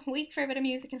weak for a bit of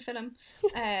music and film,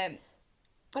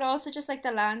 but also just like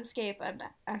the landscape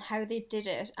and how they did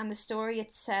it and the story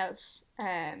itself.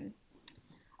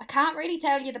 I can't really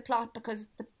tell you the plot because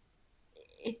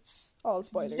it's all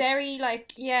spoilers. Very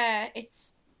like, yeah,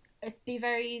 it'd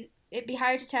be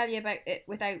hard to tell you about it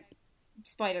without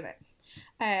spoiling it.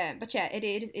 But yeah,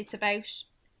 it's about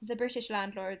the British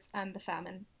landlords and the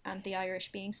famine and the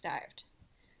Irish being starved.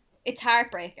 It's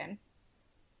heartbreaking,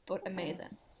 but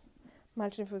amazing.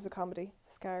 Imagine if it was a comedy.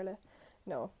 Scarlet.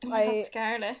 No.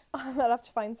 Scarlet. I'll have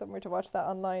to find somewhere to watch that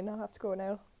online. I'll have to go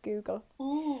now. Google.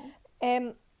 Oh.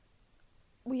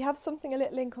 We have something a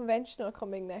little unconventional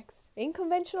coming next.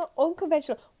 Unconventional.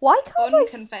 Why can't I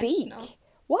speak?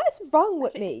 What is wrong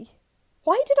with me?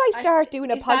 Why did I start doing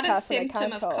a podcast when I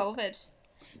can't talk? Is that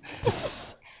a symptom of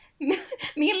COVID?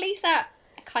 Me and Lisa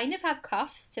kind of have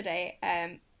coughs today.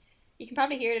 You can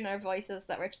probably hear it in our voices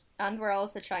that we're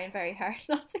also trying very hard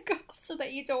not to cough so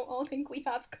that you don't all think we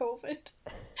have COVID.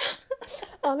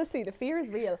 Honestly, the fear is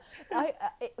real. I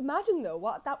imagine though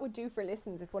what that would do for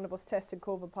listens if one of us tested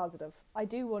COVID positive. I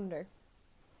do wonder.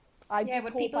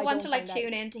 Would people want to like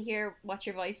tune in to hear what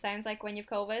your voice sounds like when you've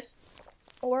COVID?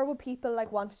 Or would people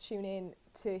like want to tune in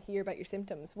to hear about your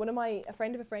symptoms? A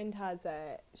friend of a friend has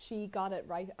she got it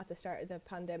right at the start of the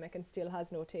pandemic and still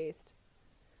has no taste.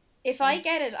 If I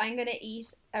get it, I'm gonna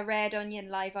eat a red onion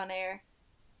live on air.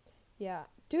 Yeah,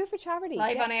 do it for charity.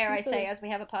 Live on air, I say, as we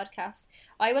have a podcast.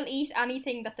 I will eat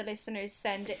anything that the listeners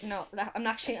send. I'm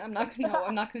not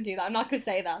gonna do that. I'm not gonna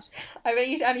say that. I will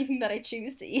eat anything that I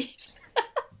choose to eat.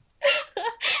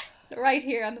 Right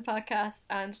here on the podcast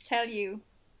and tell you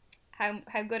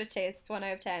how good it tastes. 1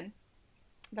 out of 10.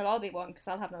 They'll all be 1 because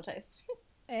I'll have no taste.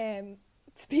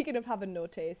 Speaking of having no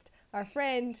taste, our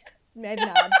friend made an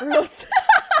ad for us.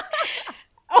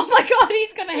 Oh my god,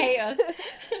 he's gonna hate us.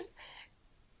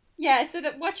 Yeah, so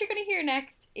what you're gonna hear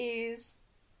next is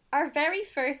our very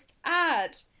first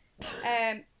ad.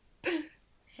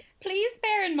 Please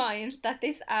bear in mind that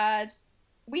this ad,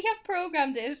 we have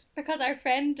programmed it because our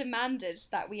friend demanded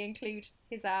that we include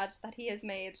his ad that he has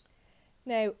made.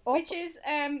 Now, which is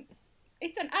it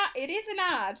is an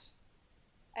ad.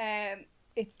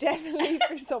 It's definitely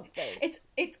for something.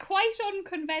 It's quite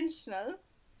unconventional,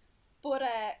 but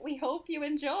we hope you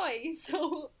enjoy.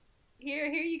 So here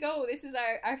you go. This is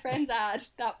our friend's ad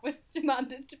that was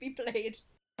demanded to be played.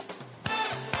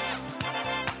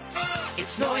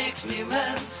 It's Noix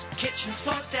Newman's kitchens,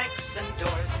 floors, decks and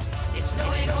doors. It's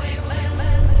Noix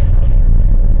Newman.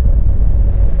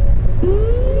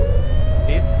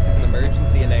 This is an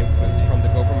emergency announcement from the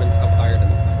Government of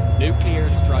Ireland. Nuclear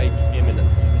strike imminent.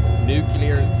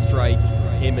 Nuclear strike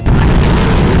imminent.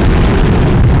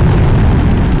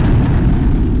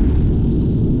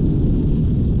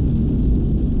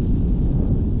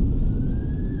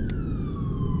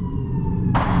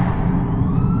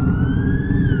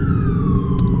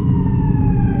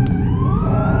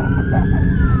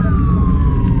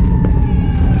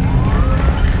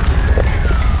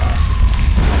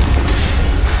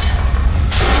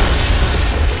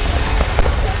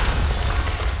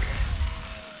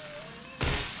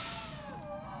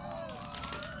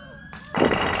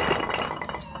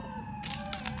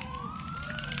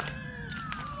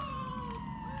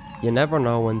 You never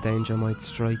know when danger might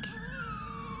strike.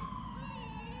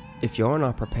 If you're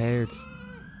not prepared,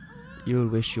 you'll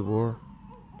wish you were.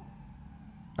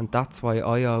 And that's why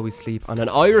I always sleep on an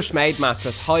Irish-made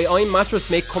mattress. Hi, I'm Mattress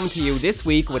Mick, coming to you this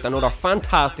week with another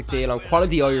fantastic deal on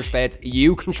quality Irish beds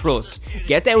you can trust.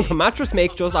 Get down to Mattress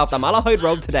Mick just off the Malahide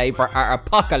Road today for our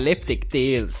apocalyptic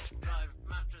deals.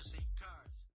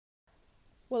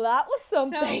 Well, that was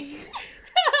something.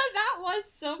 That was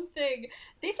something.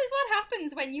 This is what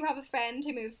happens when you have a friend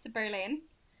who moves to Berlin.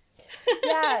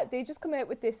 Yeah, they just come out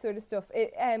with this sort of stuff.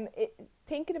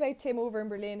 Thinking about Tim over in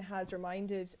Berlin has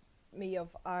reminded me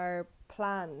of our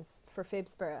plans for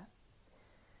Phibsberghain.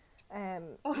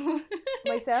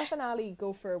 Myself and Ali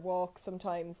go for walks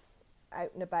sometimes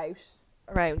out and about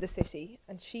around the city,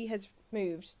 and she has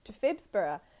moved to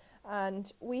Phibsberghain,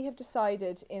 and we have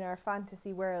decided in our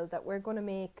fantasy world that we're going to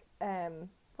make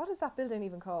what is that building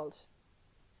even called?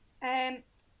 I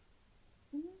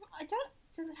don't.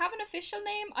 Does it have an official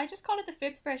name? I just call it the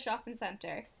Phibsberghain Shopping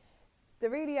Centre. The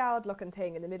really odd looking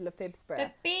thing in the middle of Phibsberghain.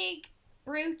 The big,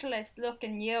 brutalist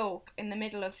looking yoke in the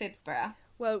middle of Phibsberghain.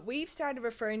 Well, we've started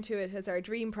referring to it as our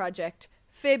dream project,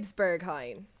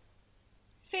 Phibsberghain.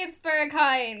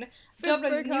 Phibsberghain,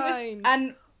 Dublin's newest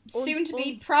and soon to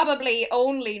be probably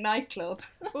only nightclub.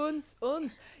 Uns.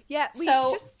 Yeah,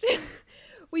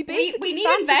 we need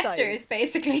investors,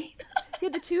 basically. Yeah,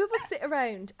 the two of us sit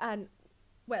around and,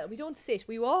 well, we don't sit.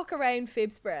 We walk around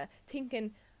Phibsberghain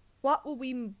thinking, what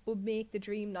would make the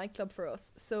dream nightclub for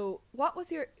us? So, what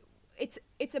was your?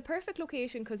 It's a perfect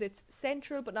location because it's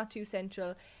central but not too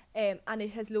central, and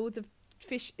it has loads of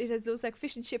fish. It has those like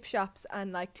fish and chip shops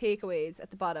and like takeaways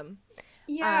at the bottom.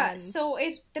 Yeah, so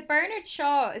the Bernard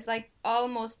Shaw is like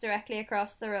almost directly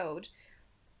across the road.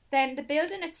 Then the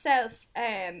building itself,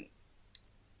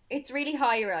 it's really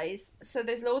high rise, so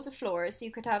there's loads of floors, so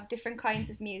you could have different kinds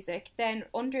of music. Then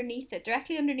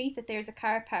directly underneath it, there's a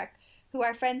car park, who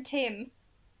our friend Tim,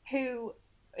 who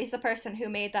is the person who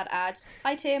made that ad.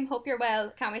 Hi Tim, hope you're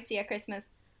well, can't wait to see you at Christmas.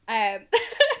 Tim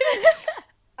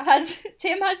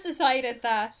has decided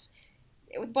that,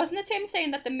 wasn't it Tim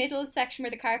saying that the middle section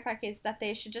where the car park is, that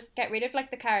they should just get rid of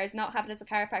like the cars, not have it as a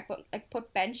car park, but like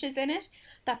put benches in it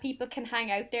that people can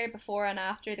hang out there before and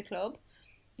after the club.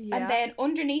 Yeah. And then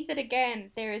underneath it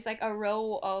again, there is like a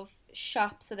row of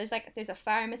shops. So there's a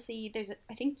pharmacy, there's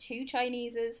I think 2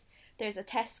 Chineses, there's a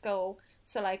Tesco.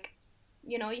 So like,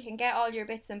 you know, you can get all your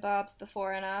bits and bobs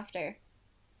before and after.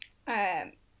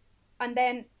 And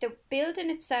then the building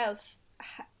itself,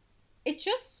 it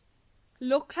just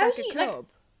looks like a club.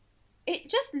 Like, it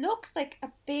just looks like a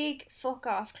big fuck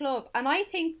off club, and I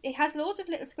think it has loads of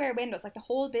little square windows. Like the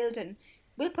whole building,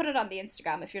 we'll put it on the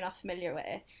Instagram if you're not familiar with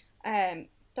it.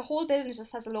 The whole building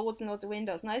just has loads and loads of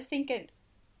windows, and I was thinking,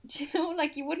 do you know,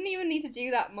 like you wouldn't even need to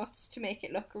do that much to make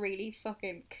it look really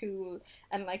fucking cool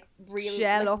and like real,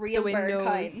 gel like, up real the windows,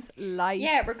 Berghain. lights.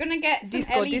 Yeah, we're gonna get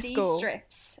some disco.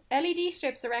 LED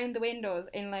strips around the windows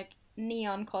in like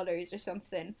neon colours or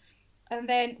something, and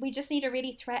then we just need a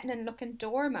really threatening looking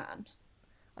doorman.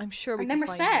 I'm sure we and can then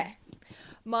we're find set. him.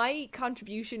 My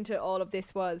contribution to all of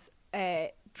this was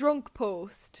drunk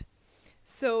post.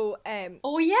 So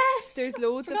oh yes, there's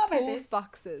loads of post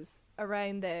boxes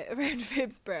around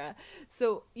Phibsberghain,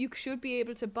 so you should be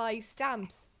able to buy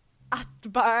stamps at the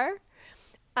bar,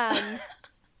 and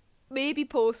maybe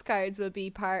postcards will be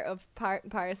part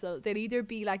and parcel. They'll either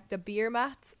be like the beer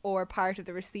mats or part of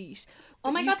the receipt.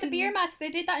 Oh my god, the beer mats, they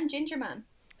did that in Ginger Man.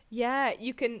 Yeah,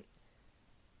 you can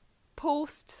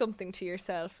post something to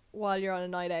yourself while you're on a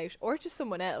night out, or to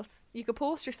someone else. You could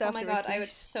post yourself. Oh my the god, receipt. I would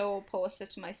so post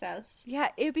it to myself. Yeah,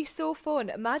 it'd be so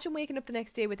fun. Imagine waking up the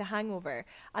next day with a hangover,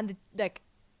 and the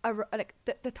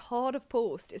thought of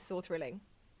post is so thrilling.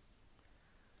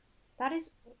 That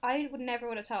is, I would never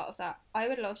would have thought of that. I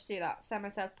would love to do that. Send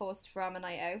myself post from a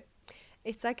night out.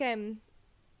 It's like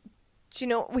do you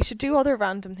know, we should do other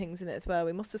random things in it as well.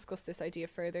 We must discuss this idea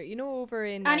further. You know, over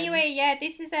in anyway, yeah,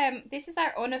 this is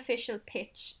our unofficial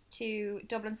pitch to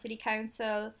Dublin City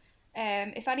Council.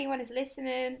 If anyone is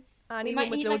listening, anyone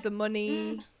with loads of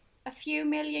money, a few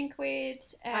million quid,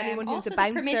 anyone who's also a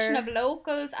bouncer, the permission of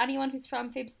locals, anyone who's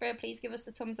from Phibsberghain, please give us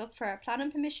the thumbs up for our planning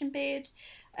permission bid.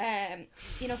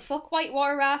 You know, fuck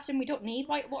whitewater rafting. We don't need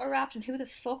whitewater rafting. Who the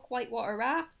fuck whitewater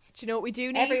rafts? Do you know what we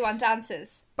do need? Everyone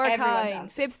dances.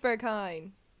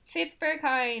 Phibsberghain.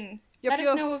 Let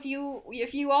us know if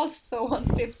you also want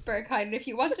Phibsberghain, and if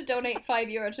you want to donate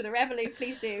 €5 to the Revolut,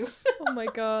 please do. Oh my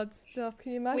god, stop.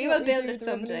 Can you imagine? We will build it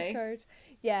someday.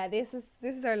 Yeah, this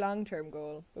is our long-term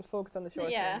goal. We'll focus on the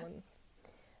short-term ones.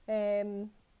 In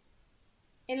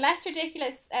less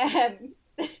ridiculous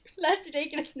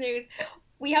news,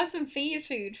 we have some feed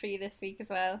food for you this week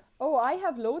as well. Oh, I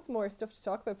have loads more stuff to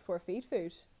talk about before feed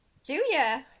food. Do you?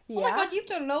 Yeah. Oh my god, you've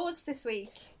done loads this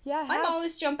week. Yeah, I'm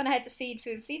always jumping ahead to feed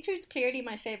food. Feed food's clearly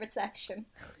my favourite section.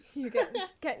 You're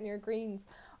getting your greens.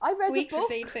 I read week a book.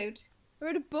 For feed food. I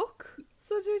read a book.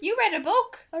 You read a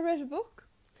book? I read a book.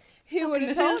 Who would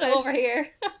have thought it? Over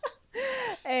here.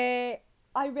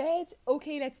 I read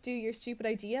Okay, Let's Do Your Stupid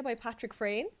Idea by Patrick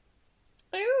Frayne.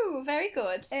 Ooh, very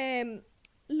good.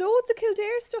 Loads of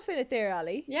Kildare stuff in it there,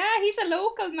 Ali. Yeah, he's a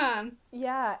local man.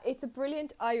 Yeah, it's a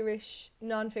brilliant Irish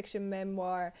non-fiction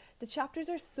memoir. The chapters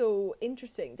are so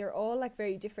interesting. They're all like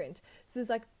very different. So there's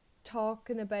like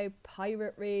talking about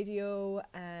pirate radio.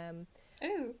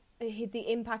 Ooh.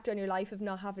 the impact on your life of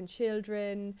not having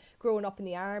children, growing up in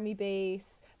the army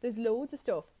base. There's loads of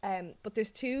stuff. But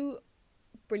there's 2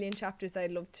 brilliant chapters that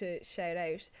I'd love to shout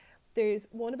out. There's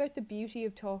one about the beauty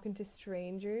of talking to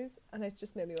strangers, and it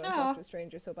just made me want to talk to a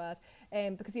stranger so bad.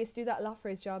 Because he has to do that a lot for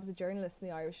his job as a journalist in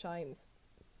the Irish Times.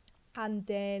 And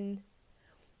then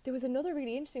there was another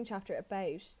really interesting chapter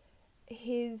about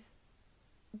his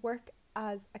work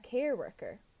as a care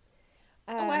worker.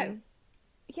 Wow.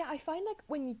 Yeah, I find like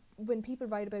when people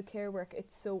write about care work,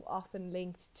 it's so often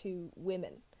linked to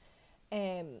women.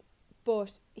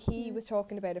 But he was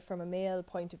talking about it from a male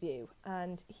point of view,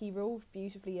 and he wrote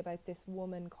beautifully about this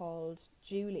woman called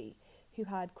Julie who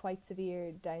had quite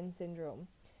severe Down syndrome,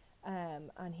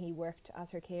 and he worked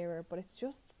as her carer. But it's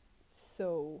just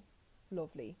so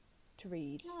lovely to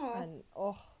read. Aww. And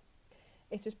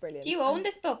it's just brilliant. Do you own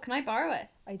this book? Can I borrow it?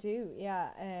 I do, yeah.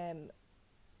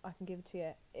 I can give it to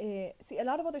you. See, a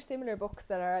lot of other similar books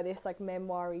that are this like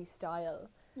memoir-y style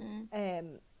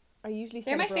are usually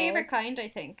set They're my abroad. favourite kind, I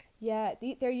think. Yeah,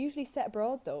 they're usually set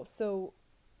abroad though, so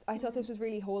I thought this was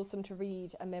really wholesome to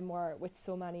read a memoir with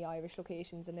so many Irish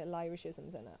locations and little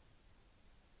Irishisms in it.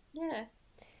 Yeah.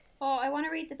 Oh, I want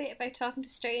to read the bit about talking to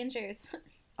strangers.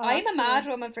 I'll I'm a mad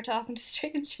woman for talking to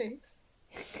strangers.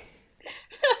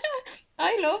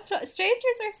 I love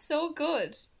strangers are so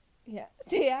good. Yeah,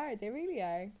 they are. They really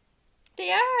are.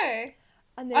 They are.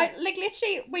 And like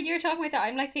literally when you're talking about that,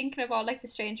 I'm like thinking of all like the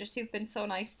strangers who've been so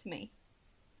nice to me.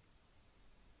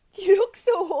 You look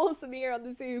so wholesome here on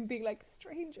the Zoom, being like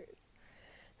strangers.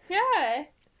 Yeah,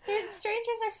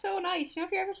 strangers are so nice. You know,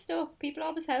 if you're ever stuck, people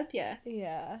always help you.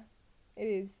 Yeah, it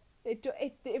is. It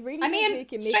really. I does mean,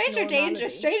 make you miss strangers are normality.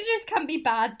 dangerous. Strangers can be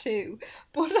bad too,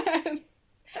 but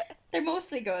they're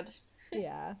mostly good.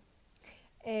 Yeah.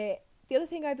 The other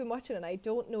thing I've been watching, and I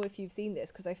don't know if you've seen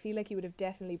this because I feel like you would have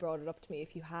definitely brought it up to me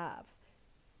if you have.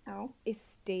 Oh. Is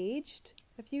Staged.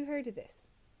 Have you heard of this?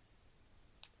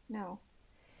 No.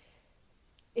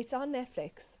 It's on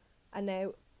Netflix, and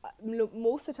now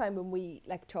most of the time when we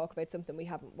like talk about something we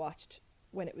haven't watched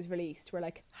when it was released, we're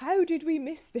like, how did we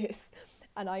miss this?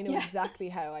 And I know exactly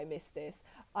how I missed this.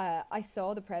 I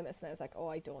saw the premise and I was like, oh,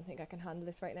 I don't think I can handle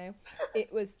this right now.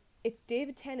 It's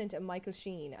David Tennant and Michael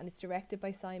Sheen, and it's directed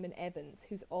by Simon Evans,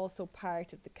 who's also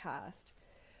part of the cast.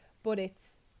 But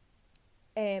it's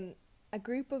a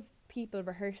group of people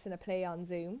rehearsing a play on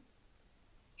Zoom.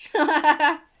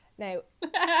 Now,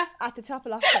 at the top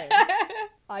of lockdown,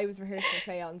 I was rehearsing a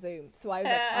play on Zoom. So I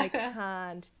was like, I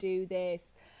can't do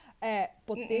this.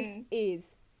 But this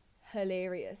is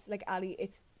hilarious. Like, Ali,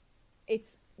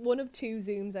 it's one of 2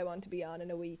 Zooms I want to be on in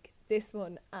a week. This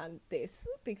one and this,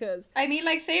 because I mean,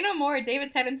 like, say no more. David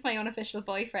Tennant's my unofficial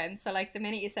boyfriend, so like the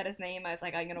minute you said his name, I was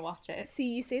like, I'm gonna watch it.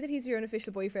 See, you say that he's your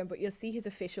unofficial boyfriend, but you'll see his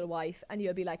official wife and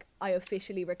you'll be like, I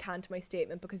officially recant my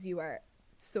statement because you are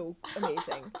so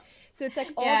amazing. So it's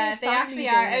like all their they actually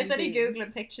families are. I was on only Zoom.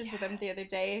 googling pictures of them the other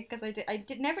day because I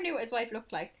never knew what his wife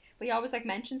looked like, but he always like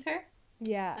mentions her.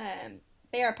 Yeah.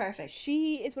 They are perfect.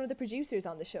 She is one of the producers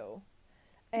on the show.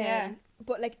 Yeah.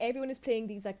 But like everyone is playing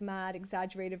these like mad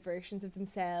exaggerated versions of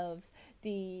themselves.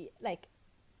 The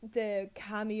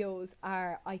cameos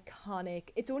are iconic.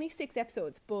 It's only 6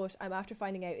 episodes, but I'm after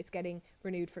finding out it's getting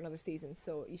renewed for another season,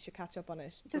 so you should catch up on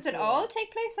it. Does it all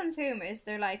take place on Zoom? Is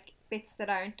there like bits that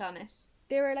aren't on it?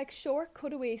 There are like short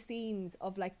cutaway scenes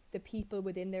of like the people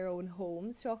within their own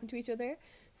homes talking to each other.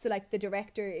 So like the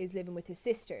director is living with his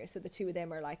sister, so the 2 of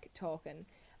them are like talking,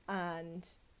 and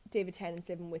David Tennant's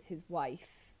living with his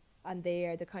wife, and they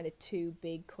are the kind of 2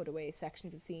 big cutaway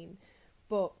sections of scene.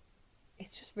 But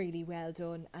it's just really well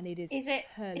done, and it is it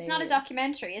hilarious. It's not a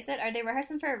documentary, is it? Are they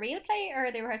rehearsing for a real play, or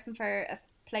are they rehearsing for a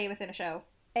play within a show?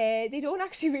 They don't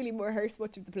actually really rehearse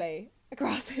much of the play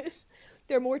across it.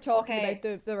 They're more talking about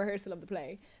the rehearsal of the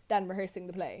play than rehearsing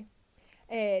the play.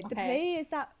 The play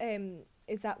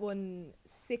is that one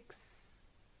 6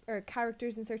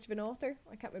 characters in search of an author.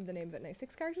 I can't remember the name of it now.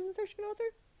 6 characters in search of an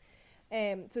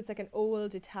author. So it's like an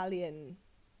old Italian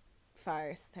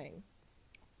farce thing.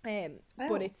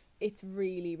 But it's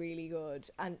really, really good,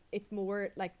 and it's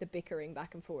more like the bickering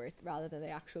back and forth rather than the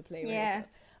actual play rehearsal,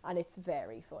 and it's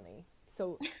very funny.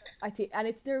 So I think,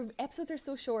 and their episodes are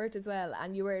so short as well,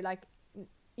 and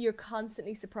you're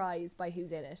constantly surprised by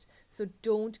who's in it. So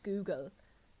don't Google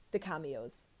the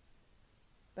cameos.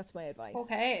 That's my advice.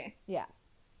 Okay. Yeah.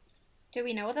 Do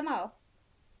we know them all?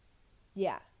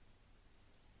 Yeah.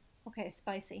 Okay,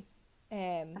 spicy.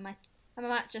 I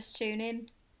might just tune in.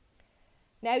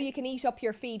 Now you can eat up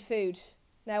your feed food.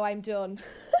 Now I'm done.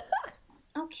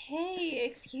 Okay,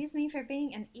 excuse me for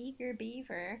being an eager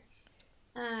beaver.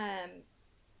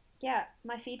 Yeah,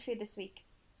 my feed food this week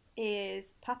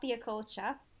is Poppy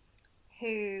Akocha,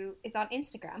 who is on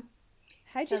Instagram.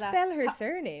 How'd you spell her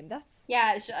surname? That's...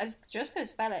 Yeah, I was just going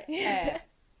to spell it.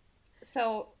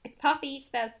 So it's Poppy,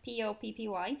 spelled Poppy,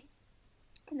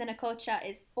 and then Akocha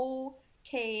is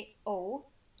Okotcha.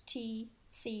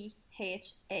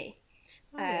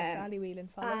 Oh yes, Ali Whelan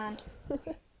follows.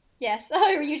 Yes,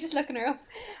 were you just looking her up?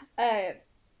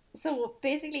 So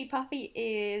basically Poppy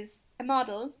is a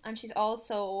model, and she's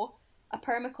also a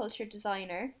permaculture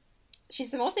designer.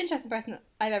 She's the most interesting person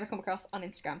I've ever come across on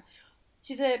Instagram.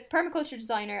 She's a permaculture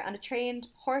designer and a trained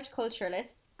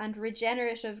horticulturalist and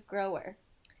regenerative grower.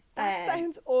 That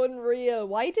sounds unreal.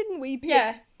 Why didn't we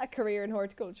pick a career in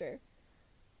horticulture?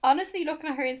 Honestly, looking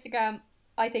at her Instagram,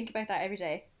 I think about that every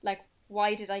day. Like,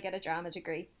 why did I get a drama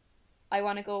degree? I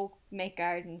want to go make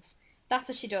gardens. That's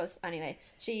what she does anyway.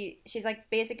 She's like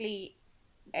basically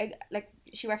like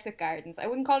she works with gardens. I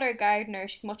wouldn't call her a gardener.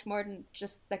 She's much more than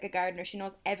just like a gardener. She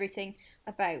knows everything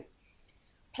about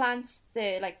plants,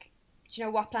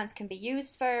 what plants can be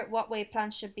used for, what way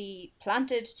plants should be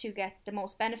planted to get the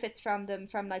most benefits from them,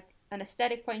 from like an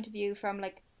aesthetic point of view, from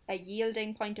like a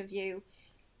yielding point of view,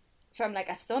 from like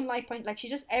a sunlight point. Like, she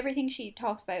just, everything she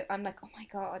talks about, I'm like, oh my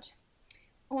god,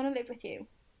 I want to live with you.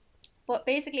 But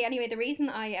basically, anyway, the reason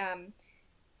I am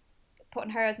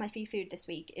putting her as my feed food this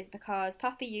week is because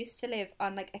Poppy used to live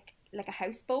on like a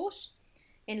houseboat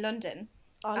in London.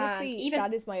 Honestly,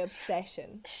 that is my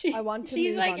obsession. I want to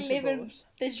she's move like onto living a boat.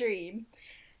 the dream.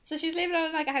 So she's living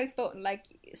on like a houseboat and like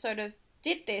sort of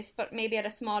did this, but maybe at a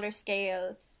smaller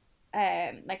scale,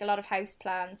 like a lot of house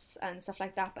plants and stuff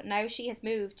like that. But now she has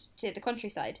moved to the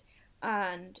countryside,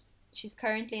 and she's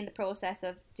currently in the process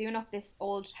of doing up this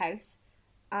old house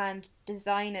and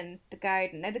designing the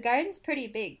garden. Now the garden's pretty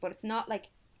big, but it's not like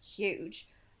huge.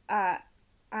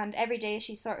 And every day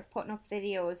she's sort of putting up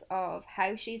videos of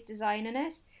how she's designing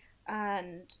it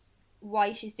and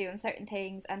why she's doing certain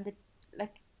things, and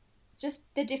just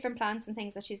the different plants and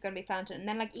things that she's going to be planting. And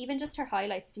then like even just her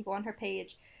highlights, if you go on her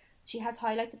page, she has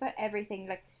highlights about everything,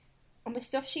 like on the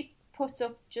stuff she puts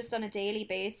up just on a daily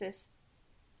basis.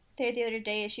 The other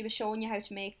day she was showing you how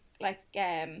to make like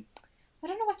I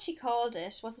don't know what she called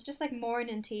it. Was it just like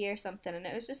morning tea or something? And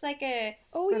it was just like a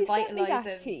you sent me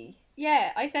that tea.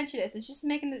 Yeah, I sent you this, and she's just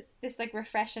making this like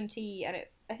refreshing tea, and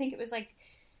I think it was like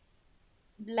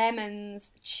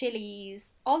lemons,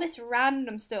 chilies, all this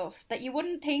random stuff that you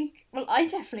wouldn't think. Well, I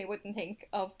definitely wouldn't think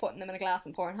of putting them in a glass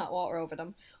and pouring hot water over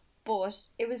them. But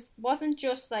it wasn't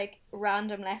just like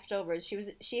random leftovers.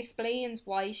 She explains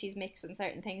why she's mixing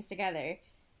certain things together,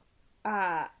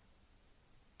 and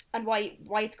why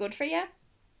it's good for you.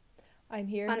 I'm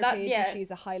here on her page, and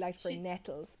she's a highlight for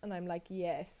nettles, and I'm like,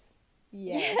 yes.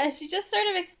 Yeah, she just sort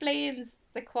of explains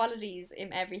the qualities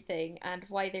in everything and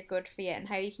why they're good for you and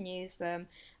how you can use them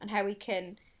and how we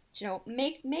can,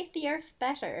 make the earth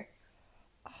better.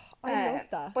 Oh, I love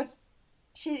that. But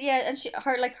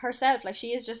herself, like,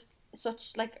 she is just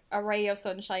such like a ray of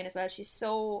sunshine as well. She's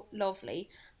so lovely,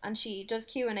 and she does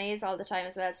Q&As all the time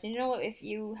as well. So if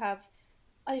you have,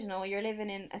 I don't know, you're living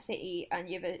in a city and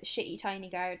you have a shitty tiny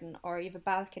garden, or you have a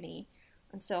balcony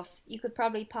and stuff, you could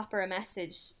probably pop her a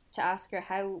message to ask her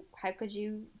how could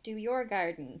you do your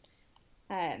garden.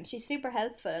 She's super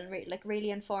helpful and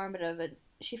really informative, and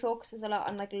she focuses a lot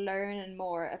on like learning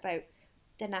more about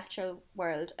the natural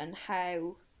world and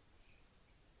how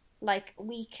like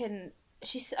we can.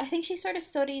 I think she sort of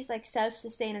studies like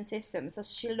self-sustaining systems. So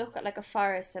she'll look at like a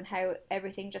forest and how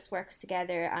everything just works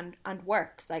together and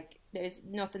works. Like there's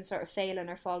nothing sort of failing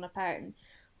or falling apart. And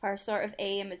her sort of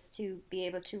aim is to be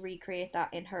able to recreate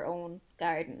that in her own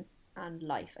garden and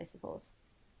life, I suppose.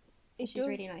 So she's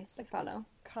really nice to follow.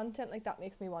 Content like that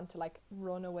makes me want to like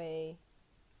run away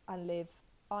and live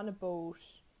on a boat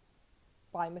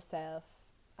by myself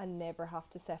and never have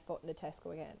to set foot in a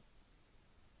Tesco again.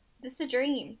 This is the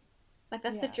dream. Like,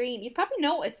 that's the dream. You've probably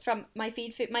noticed from my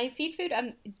feed food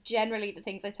and generally the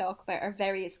things I talk about are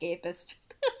very escapist.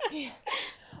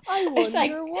 I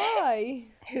wonder why.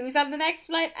 Who's on the next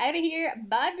flight out of here?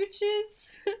 Bye,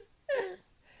 bitches.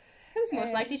 Who's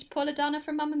most likely to pull a Donna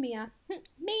from Mamma Mia?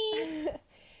 Me.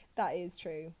 That is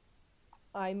true.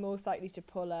 I'm most likely to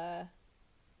pull a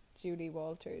Julie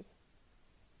Walters.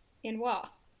 In what?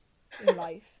 In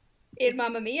life. In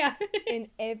Mamma Mia. In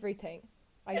everything.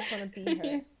 I just want to be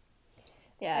her.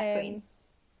 Yeah, queen.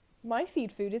 My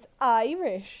feed food is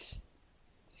Irish.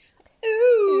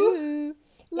 Ooh.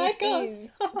 Like us.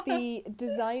 Is the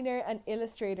designer and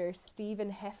illustrator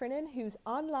Stephen Heffernan, who's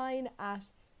online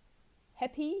at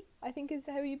Heppy, I think is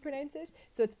how you pronounce it.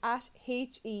 So it's at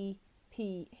HEPHEE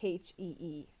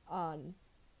on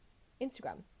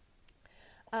Instagram.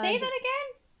 Say that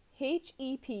again?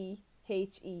 Hephee. Hep.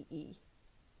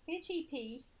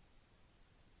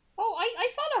 Oh, I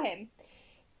follow him.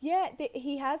 Yeah,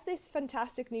 he has this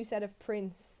fantastic new set of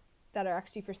prints that are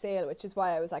actually for sale, which is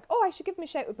why I was like, oh, I should give him a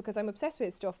shout out because I'm obsessed with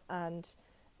his stuff, and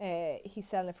he's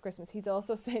selling it for Christmas. He's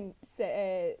also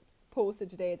posted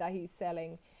today that he's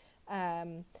selling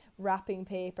wrapping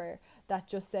paper that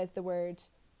just says the word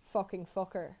fucking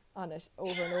fucker on it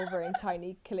over and over in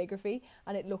tiny calligraphy,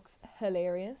 and it looks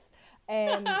hilarious.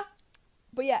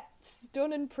 But yeah,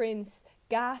 stunning prints,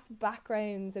 gas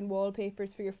backgrounds and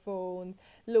wallpapers for your phone.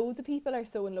 Loads of people are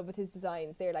so in love with his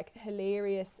designs. They're like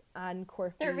hilarious and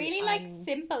quirky. They're really like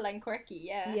simple and quirky,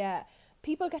 yeah. Yeah.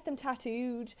 People get them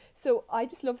tattooed. So I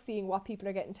just love seeing what people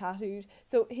are getting tattooed.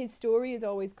 So his story is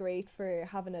always great for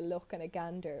having a look and a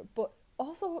gander. But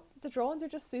also the drawings are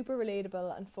just super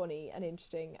relatable and funny and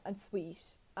interesting and sweet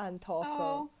and thoughtful.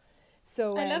 Oh,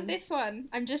 so I love this one.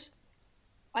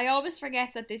 I always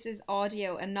forget that this is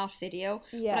audio and not video,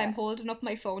 but I'm holding up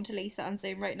my phone to Lisa and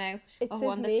saying right now it says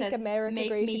one that Make says America make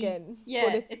Great me, Again. yeah,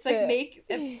 But it's like make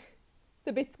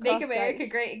the bits Make America out.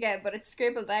 Great Again, but it's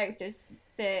scribbled out.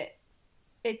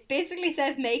 It basically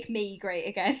says make me great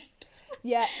again.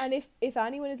 Yeah, and if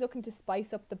anyone is looking to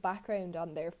spice up the background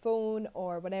on their phone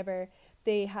or whatever,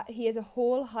 he has a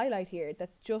whole highlight here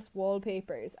that's just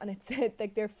wallpapers, and it's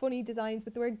like they're funny designs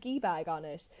with the word gee bag on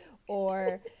it,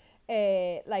 or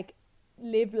like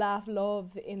live laugh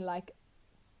love in like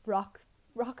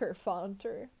rocker font,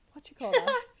 or what you call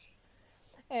that.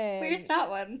 Where's that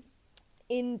one?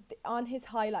 On his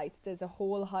highlights, there's a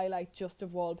whole highlight just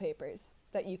of wallpapers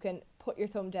that you can put your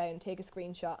thumb down, take a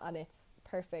screenshot, and it's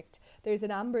perfect. There's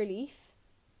an amber leaf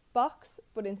box,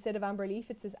 but instead of amber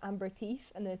leaf it says amber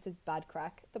thief, and then it says bad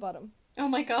crack at the bottom. Oh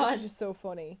my god, which is so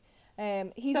funny.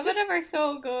 Some of them are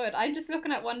so good. I'm just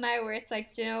looking at one now where it's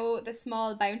like, do you know the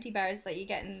small bounty bars that you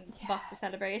get in box of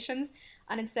celebrations,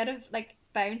 and instead of like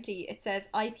bounty it says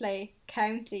I play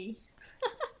county.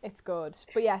 It's good.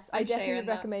 But yes, I definitely would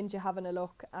that. recommend you having a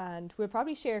look, and we'll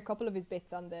probably share a couple of his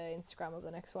bits on the Instagram over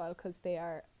the next while because they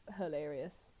are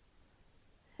hilarious.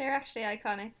 They're actually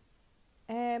iconic.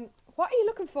 What are you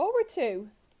looking forward to?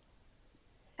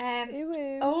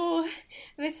 Oh,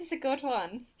 this is a good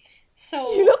one.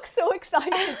 So you look so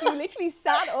excited. You literally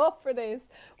sat up for this.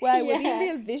 Wow, we're being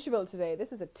real visual today.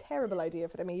 This is a terrible idea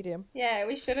for the medium. Yeah,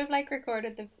 we should have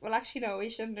recorded well, actually no, we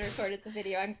shouldn't have recorded the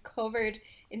video. I'm covered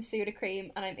in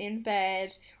Sudocrem and I'm in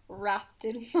bed wrapped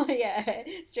in my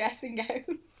dressing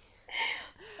gown.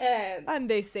 And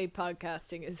they say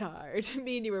podcasting is hard.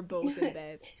 Me and you were both in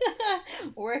bed.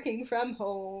 Working from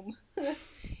home.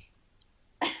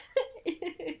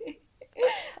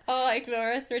 Oh,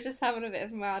 ignore us. We're just having a bit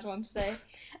of a mad one today.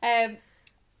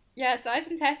 Yeah, so I was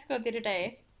in Tesco the other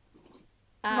day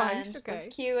and was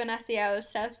queuing at the old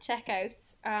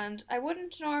self-checkouts, and I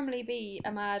wouldn't normally be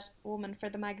a mad woman for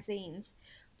the magazines,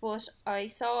 but I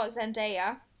saw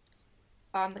Zendaya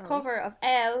on the cover of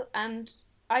Elle, and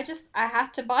I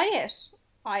had to buy it.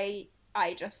 I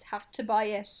just had to buy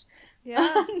it.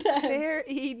 Yeah, and, fair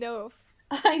enough.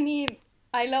 I mean,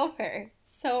 I love her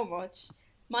so much.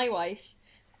 My wife.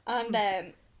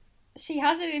 And she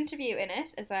has an interview in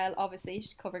it as well, obviously,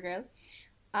 she's a cover girl.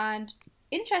 And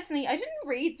interestingly, I didn't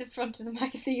read the front of the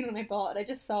magazine when I bought it, I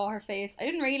just saw her face. I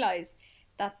didn't realise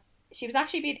that she was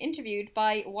actually being interviewed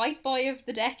by White Boy of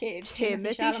the Decade,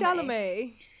 Timothy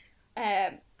Chalamet.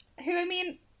 Who, I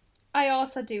mean, I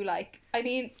also do like. I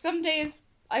mean, some days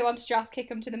I want to drop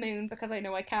kick him to the moon because I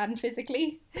know I can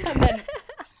physically. And then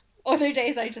other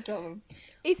days I just love him.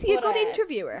 Is he a good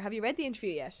interviewer? Have you read the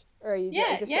interview yet? Or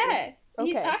yeah. Okay.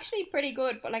 He's actually pretty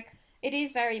good, but like it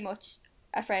is very much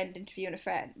a friend interviewing a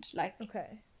friend. Like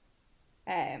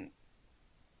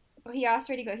he asked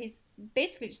really good. He's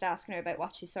basically just asking her about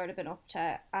what she's sort of been up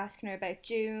to, asking her about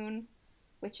June,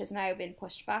 which has now been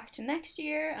pushed back to next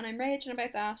year, and I'm raging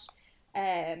about that.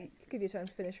 Let's give you time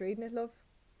to finish reading it, love.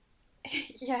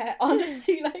 Yeah,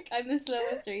 honestly, like I'm the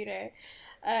slowest reader.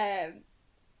 But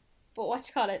what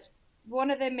you call it?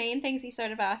 One of the main things he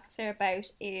sort of asks her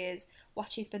about is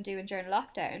what she's been doing during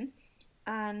lockdown,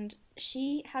 and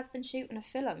she has been shooting a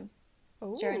film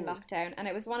during lockdown, and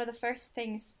it was one of the first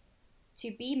things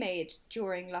to be made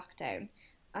during lockdown,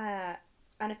 and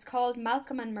it's called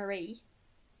Malcolm and Marie.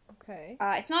 Okay.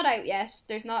 It's not out yet.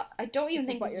 I don't even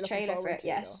think there's a trailer for it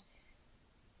yet.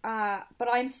 But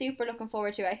I'm super looking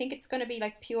forward to it. I think it's going to be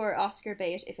like pure Oscar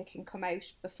bait if it can come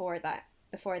out before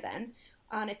then.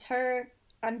 And it's her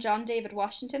and John David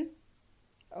Washington.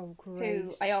 Oh, great.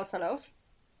 Who I also love.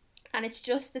 And it's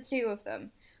just the two of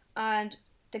them. And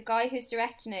the guy who's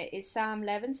directing it is Sam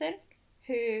Levinson,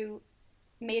 who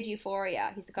made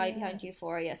Euphoria. He's the guy behind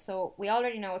Euphoria. So we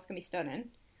already know it's going to be stunning.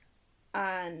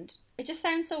 And it just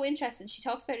sounds so interesting. She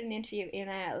talks about it in the interview in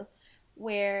Elle,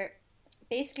 where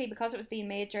basically because it was being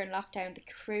made during lockdown, the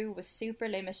crew was super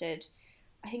limited.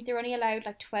 I think they were only allowed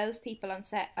like 12 people on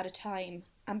set at a time.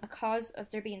 And because of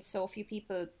there being so few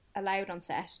people allowed on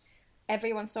set,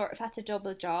 everyone sort of had to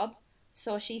double job.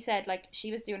 So she said like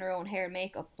she was doing her own hair and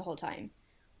makeup the whole time.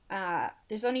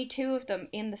 There's only 2 of them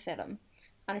in the film,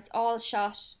 and it's all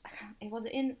shot.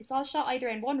 It's all shot either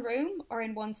in one room or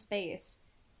in one space,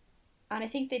 and I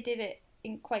think they did it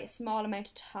in quite a small amount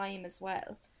of time as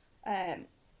well.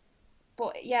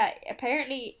 But yeah,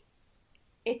 apparently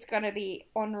it's gonna be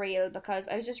unreal, because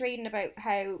I was just reading about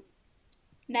how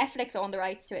Netflix own the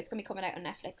rights to it. It's gonna be coming out on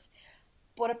Netflix,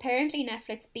 but apparently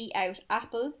Netflix beat out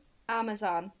Apple,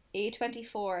 Amazon,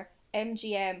 A24,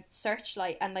 MGM,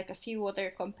 Searchlight, and like a few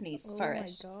other companies for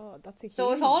it. Oh my god, that's a huge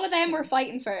So if all of them thing. were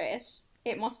fighting for it,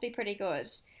 it must be pretty good.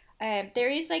 There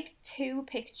is like 2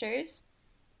 pictures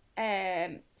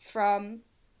from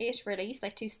it released,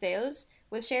 like 2 stills.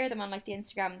 We'll share them on like the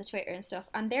Instagram and the Twitter and stuff,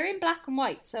 and they're in black and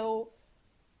white. So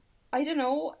I don't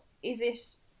know, is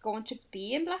it going to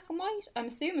be in black and white? I'm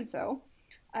assuming so.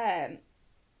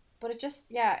 But it just,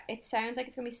 it sounds like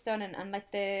it's going to be stunning. And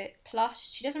like the plot,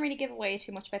 she doesn't really give away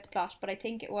too much about the plot, but I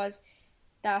think it was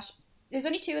that there's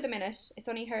only 2 of them in it. It's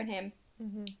only her and him.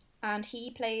 Mm-hmm. And he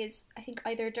plays, I think,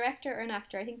 either a director or an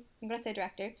actor. I think I'm going to say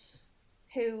director,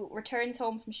 who returns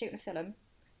home from shooting a film.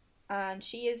 And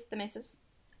she is the missus.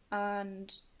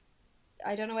 And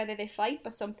I don't know whether they fight,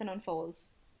 but something unfolds.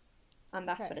 And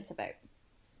that's what it's about.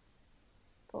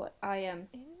 But I am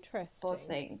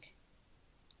buzzing.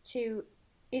 2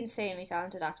 insanely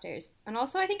talented actors, and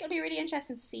also I think it'll be really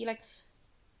interesting to see like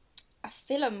a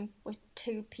film with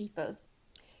 2 people.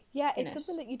 Yeah, it's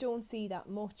something that you don't see that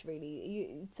much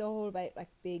really. It's all about like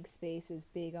big spaces,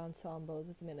 big ensembles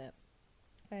at the minute.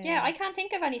 Yeah, I can't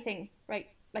think of anything right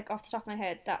like off the top of my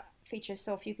head that features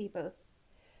so few people.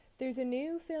 There's a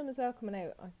new film as well coming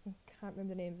out. I can't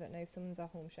remember the name of it now. Someone's at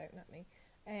home shouting at me.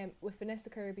 With Vanessa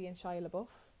Kirby and Shia LaBeouf.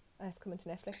 It's coming to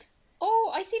Netflix.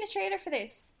 Oh, I seen a trailer for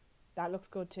this. That looks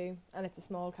good too, and it's a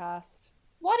small cast.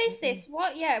 What is this?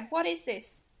 What is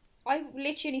this? I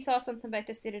literally saw something about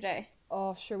this the other day.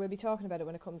 Oh, sure, we'll be talking about it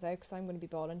when it comes out, because I'm going to be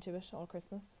balling to it all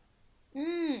Christmas.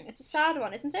 It's a sad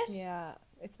one, isn't it? Yeah,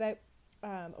 it's about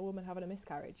a woman having a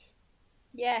miscarriage.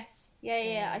 Yes,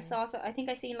 yeah. I saw. I think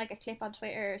I seen like a clip on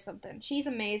Twitter or something. She's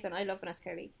amazing. I love Vanessa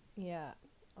Kirby. Yeah,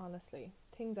 honestly,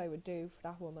 things I would do for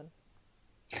that woman.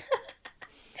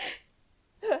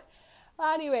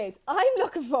 Anyways, I'm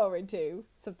looking forward to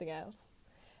something else.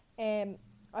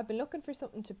 I've been looking for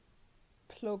something to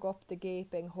plug up the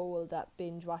gaping hole that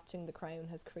binge watching The Crown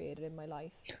has created in my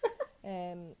life.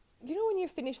 You know when you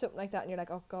finish something like that and you're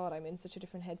like, oh god, I'm in such a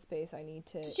different headspace, I need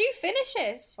to... Did you finish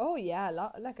it? Oh yeah,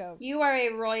 You are a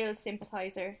royal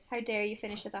sympathiser. How dare you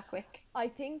finish it that quick? I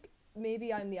think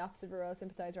maybe I'm the opposite of a royal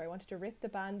sympathiser. I wanted to rip the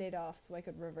band-aid off so I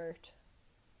could revert.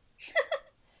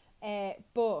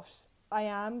 But I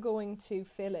am going to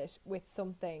fill it with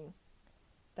something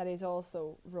that is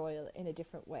also royal in a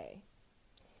different way.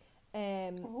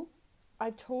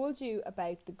 I've told you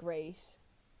about The Great.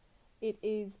 It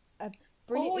is a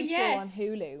brilliant show on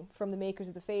Hulu from the makers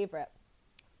of The Favourite,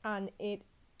 and it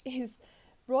is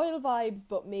royal vibes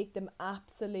but make them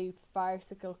absolute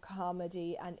farcical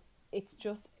comedy, and it's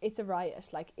a riot.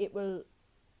 Like, it will,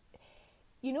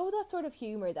 you know, that sort of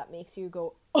humour that makes you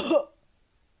go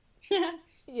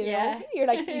you know, you're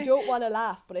like, you don't want to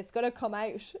laugh but it's gonna come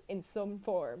out in some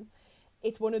form.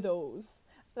 It's one of those.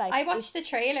 Like, I watched the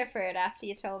trailer for it after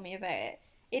you told me about it.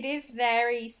 It is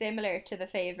very similar to The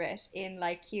Favourite in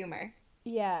like humour.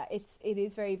 Yeah, it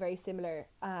is very, very similar.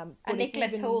 And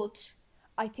Nicholas Hoult.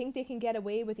 I think they can get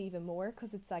away with even more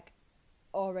because it's like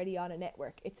already on a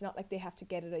network. It's not like they have to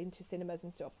get it into cinemas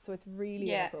and stuff, so it's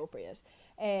really inappropriate.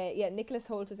 Nicholas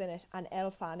Hoult is in it, and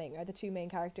Elle Fanning are the 2 main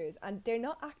characters, and they're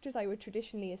not actors I would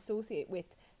traditionally associate with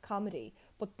comedy,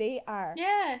 but they are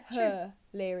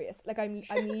hilarious. Like, I'm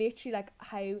literally like,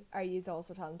 how are you all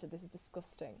so talented? This is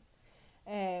disgusting.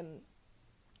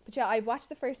 But yeah, I've watched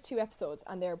the first 2 episodes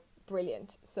and they're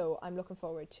brilliant, so I'm looking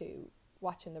forward to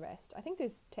watching the rest. I think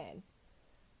there's 10,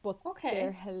 but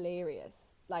they're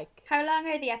hilarious. Like, how long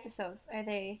are the episodes? Are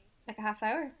they like a half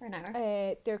hour or an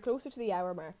hour? They're closer to the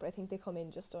hour mark, but I think they come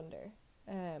in just under.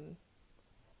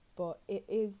 But it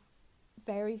is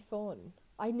very fun.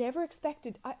 I never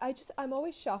expected. I'm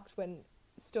always shocked when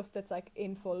stuff that's like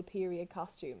in full period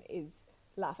costume is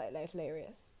laugh out loud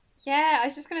hilarious. Yeah, I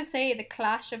was just gonna say the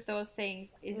clash of those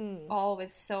things is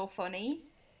always so funny.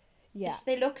 Yeah,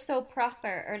 they look so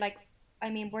proper, or like I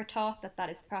mean, we're taught that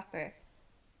is proper,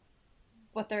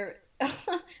 but they're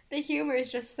the humor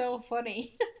is just so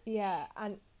funny. Yeah,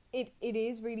 and it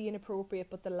is really inappropriate,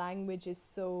 but the language is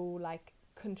so like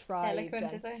contrived.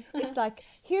 Eloquent, is it? It's like,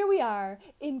 here we are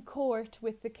in court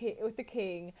with the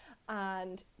king,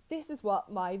 and this is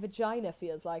what my vagina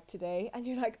feels like today, and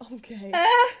you're like, okay,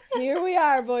 here we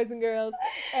are, boys and girls.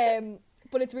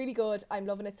 But it's really good. I'm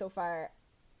loving it so far.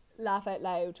 Laugh out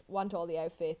loud. Want all the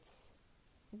outfits.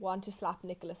 Want to slap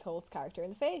Nicholas Holt's character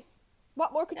in the face.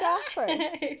 What more could you ask for?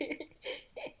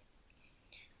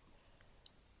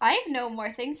 I have no more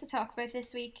things to talk about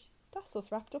this week. That's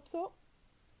us wrapped up, so.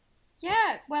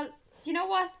 Yeah, well, do you know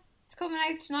what? It's coming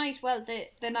out tonight. Well,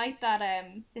 the night that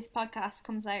this podcast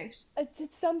comes out.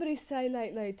 Did somebody say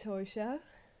Late Late Toy Show?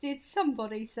 Did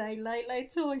somebody say Late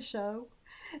Late Toy Show?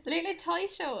 Late Late Toy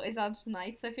Show is on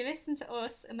tonight, so if you listen to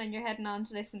us and then you're heading on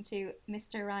to listen to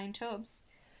Mr. Ryan Tubbs,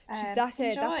 that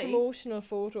promotional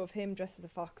photo of him dressed as a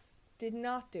fox did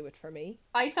not do it for me.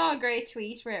 I saw a great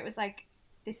tweet where it was like,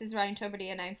 this is Ryan Tuberty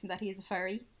announcing that he is a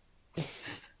furry.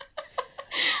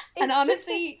 And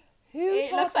honestly, who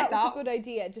thought that was a good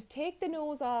idea? Just take the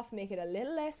nose off, make it a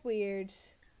little less weird.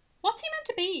 What's he meant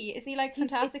to be? Is he like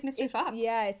Fantastic Mr. Fox?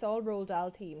 Yeah, it's all Roald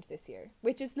Dahl themed this year,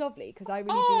 which is lovely because I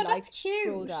really do like cute.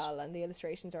 Roald Dahl, and the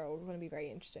illustrations are all going to be very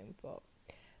interesting. But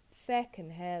feckin'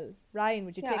 hell, Ryan,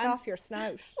 would you take off your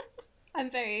snout?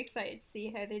 I'm very excited to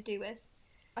see how they do it.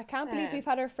 I can't believe we've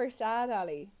had our first ad,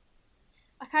 Ali.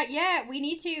 I can't. Yeah, we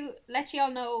need to let you all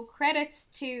know. Credits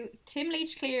to Tim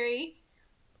Leach Cleary,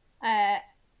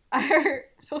 our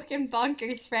fucking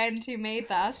bonkers friend who made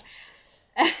that.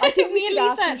 I think we should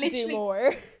ask him to do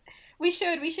more. We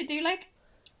should do like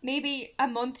maybe a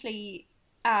monthly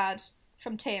ad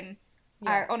from Tim,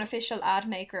 our unofficial ad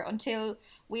maker, until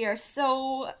we are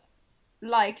so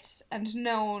liked and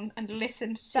known and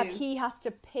listened to that he has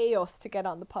to pay us to get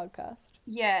on the podcast.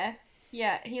 Yeah,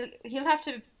 he'll have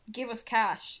to give us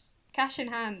cash in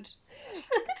hand.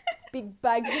 Big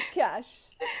bags of cash.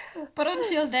 But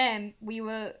until then, we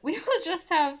will just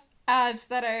have ads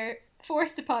that are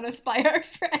forced upon us by our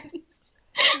friends.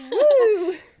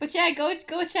 Woo! But yeah, go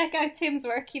check out Tim's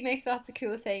work. He makes lots of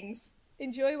cool things.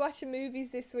 Enjoy watching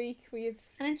movies this week.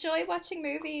 And enjoy watching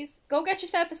movies. Go get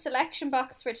yourself a selection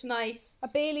box for tonight. A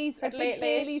Bailey's for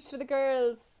the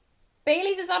girls.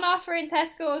 Bailey's is on offer in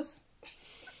Tesco's.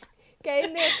 Get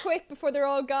in there quick before they're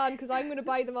all gone, because I'm going to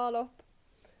buy them all up.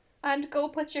 And go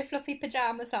put your fluffy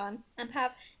pyjamas on and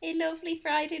have a lovely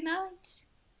Friday night.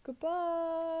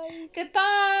 Goodbye.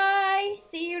 Goodbye.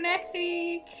 See you next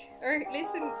week. Or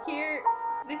listen to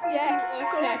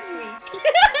us next week.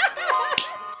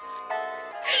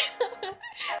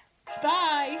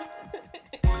 Bye.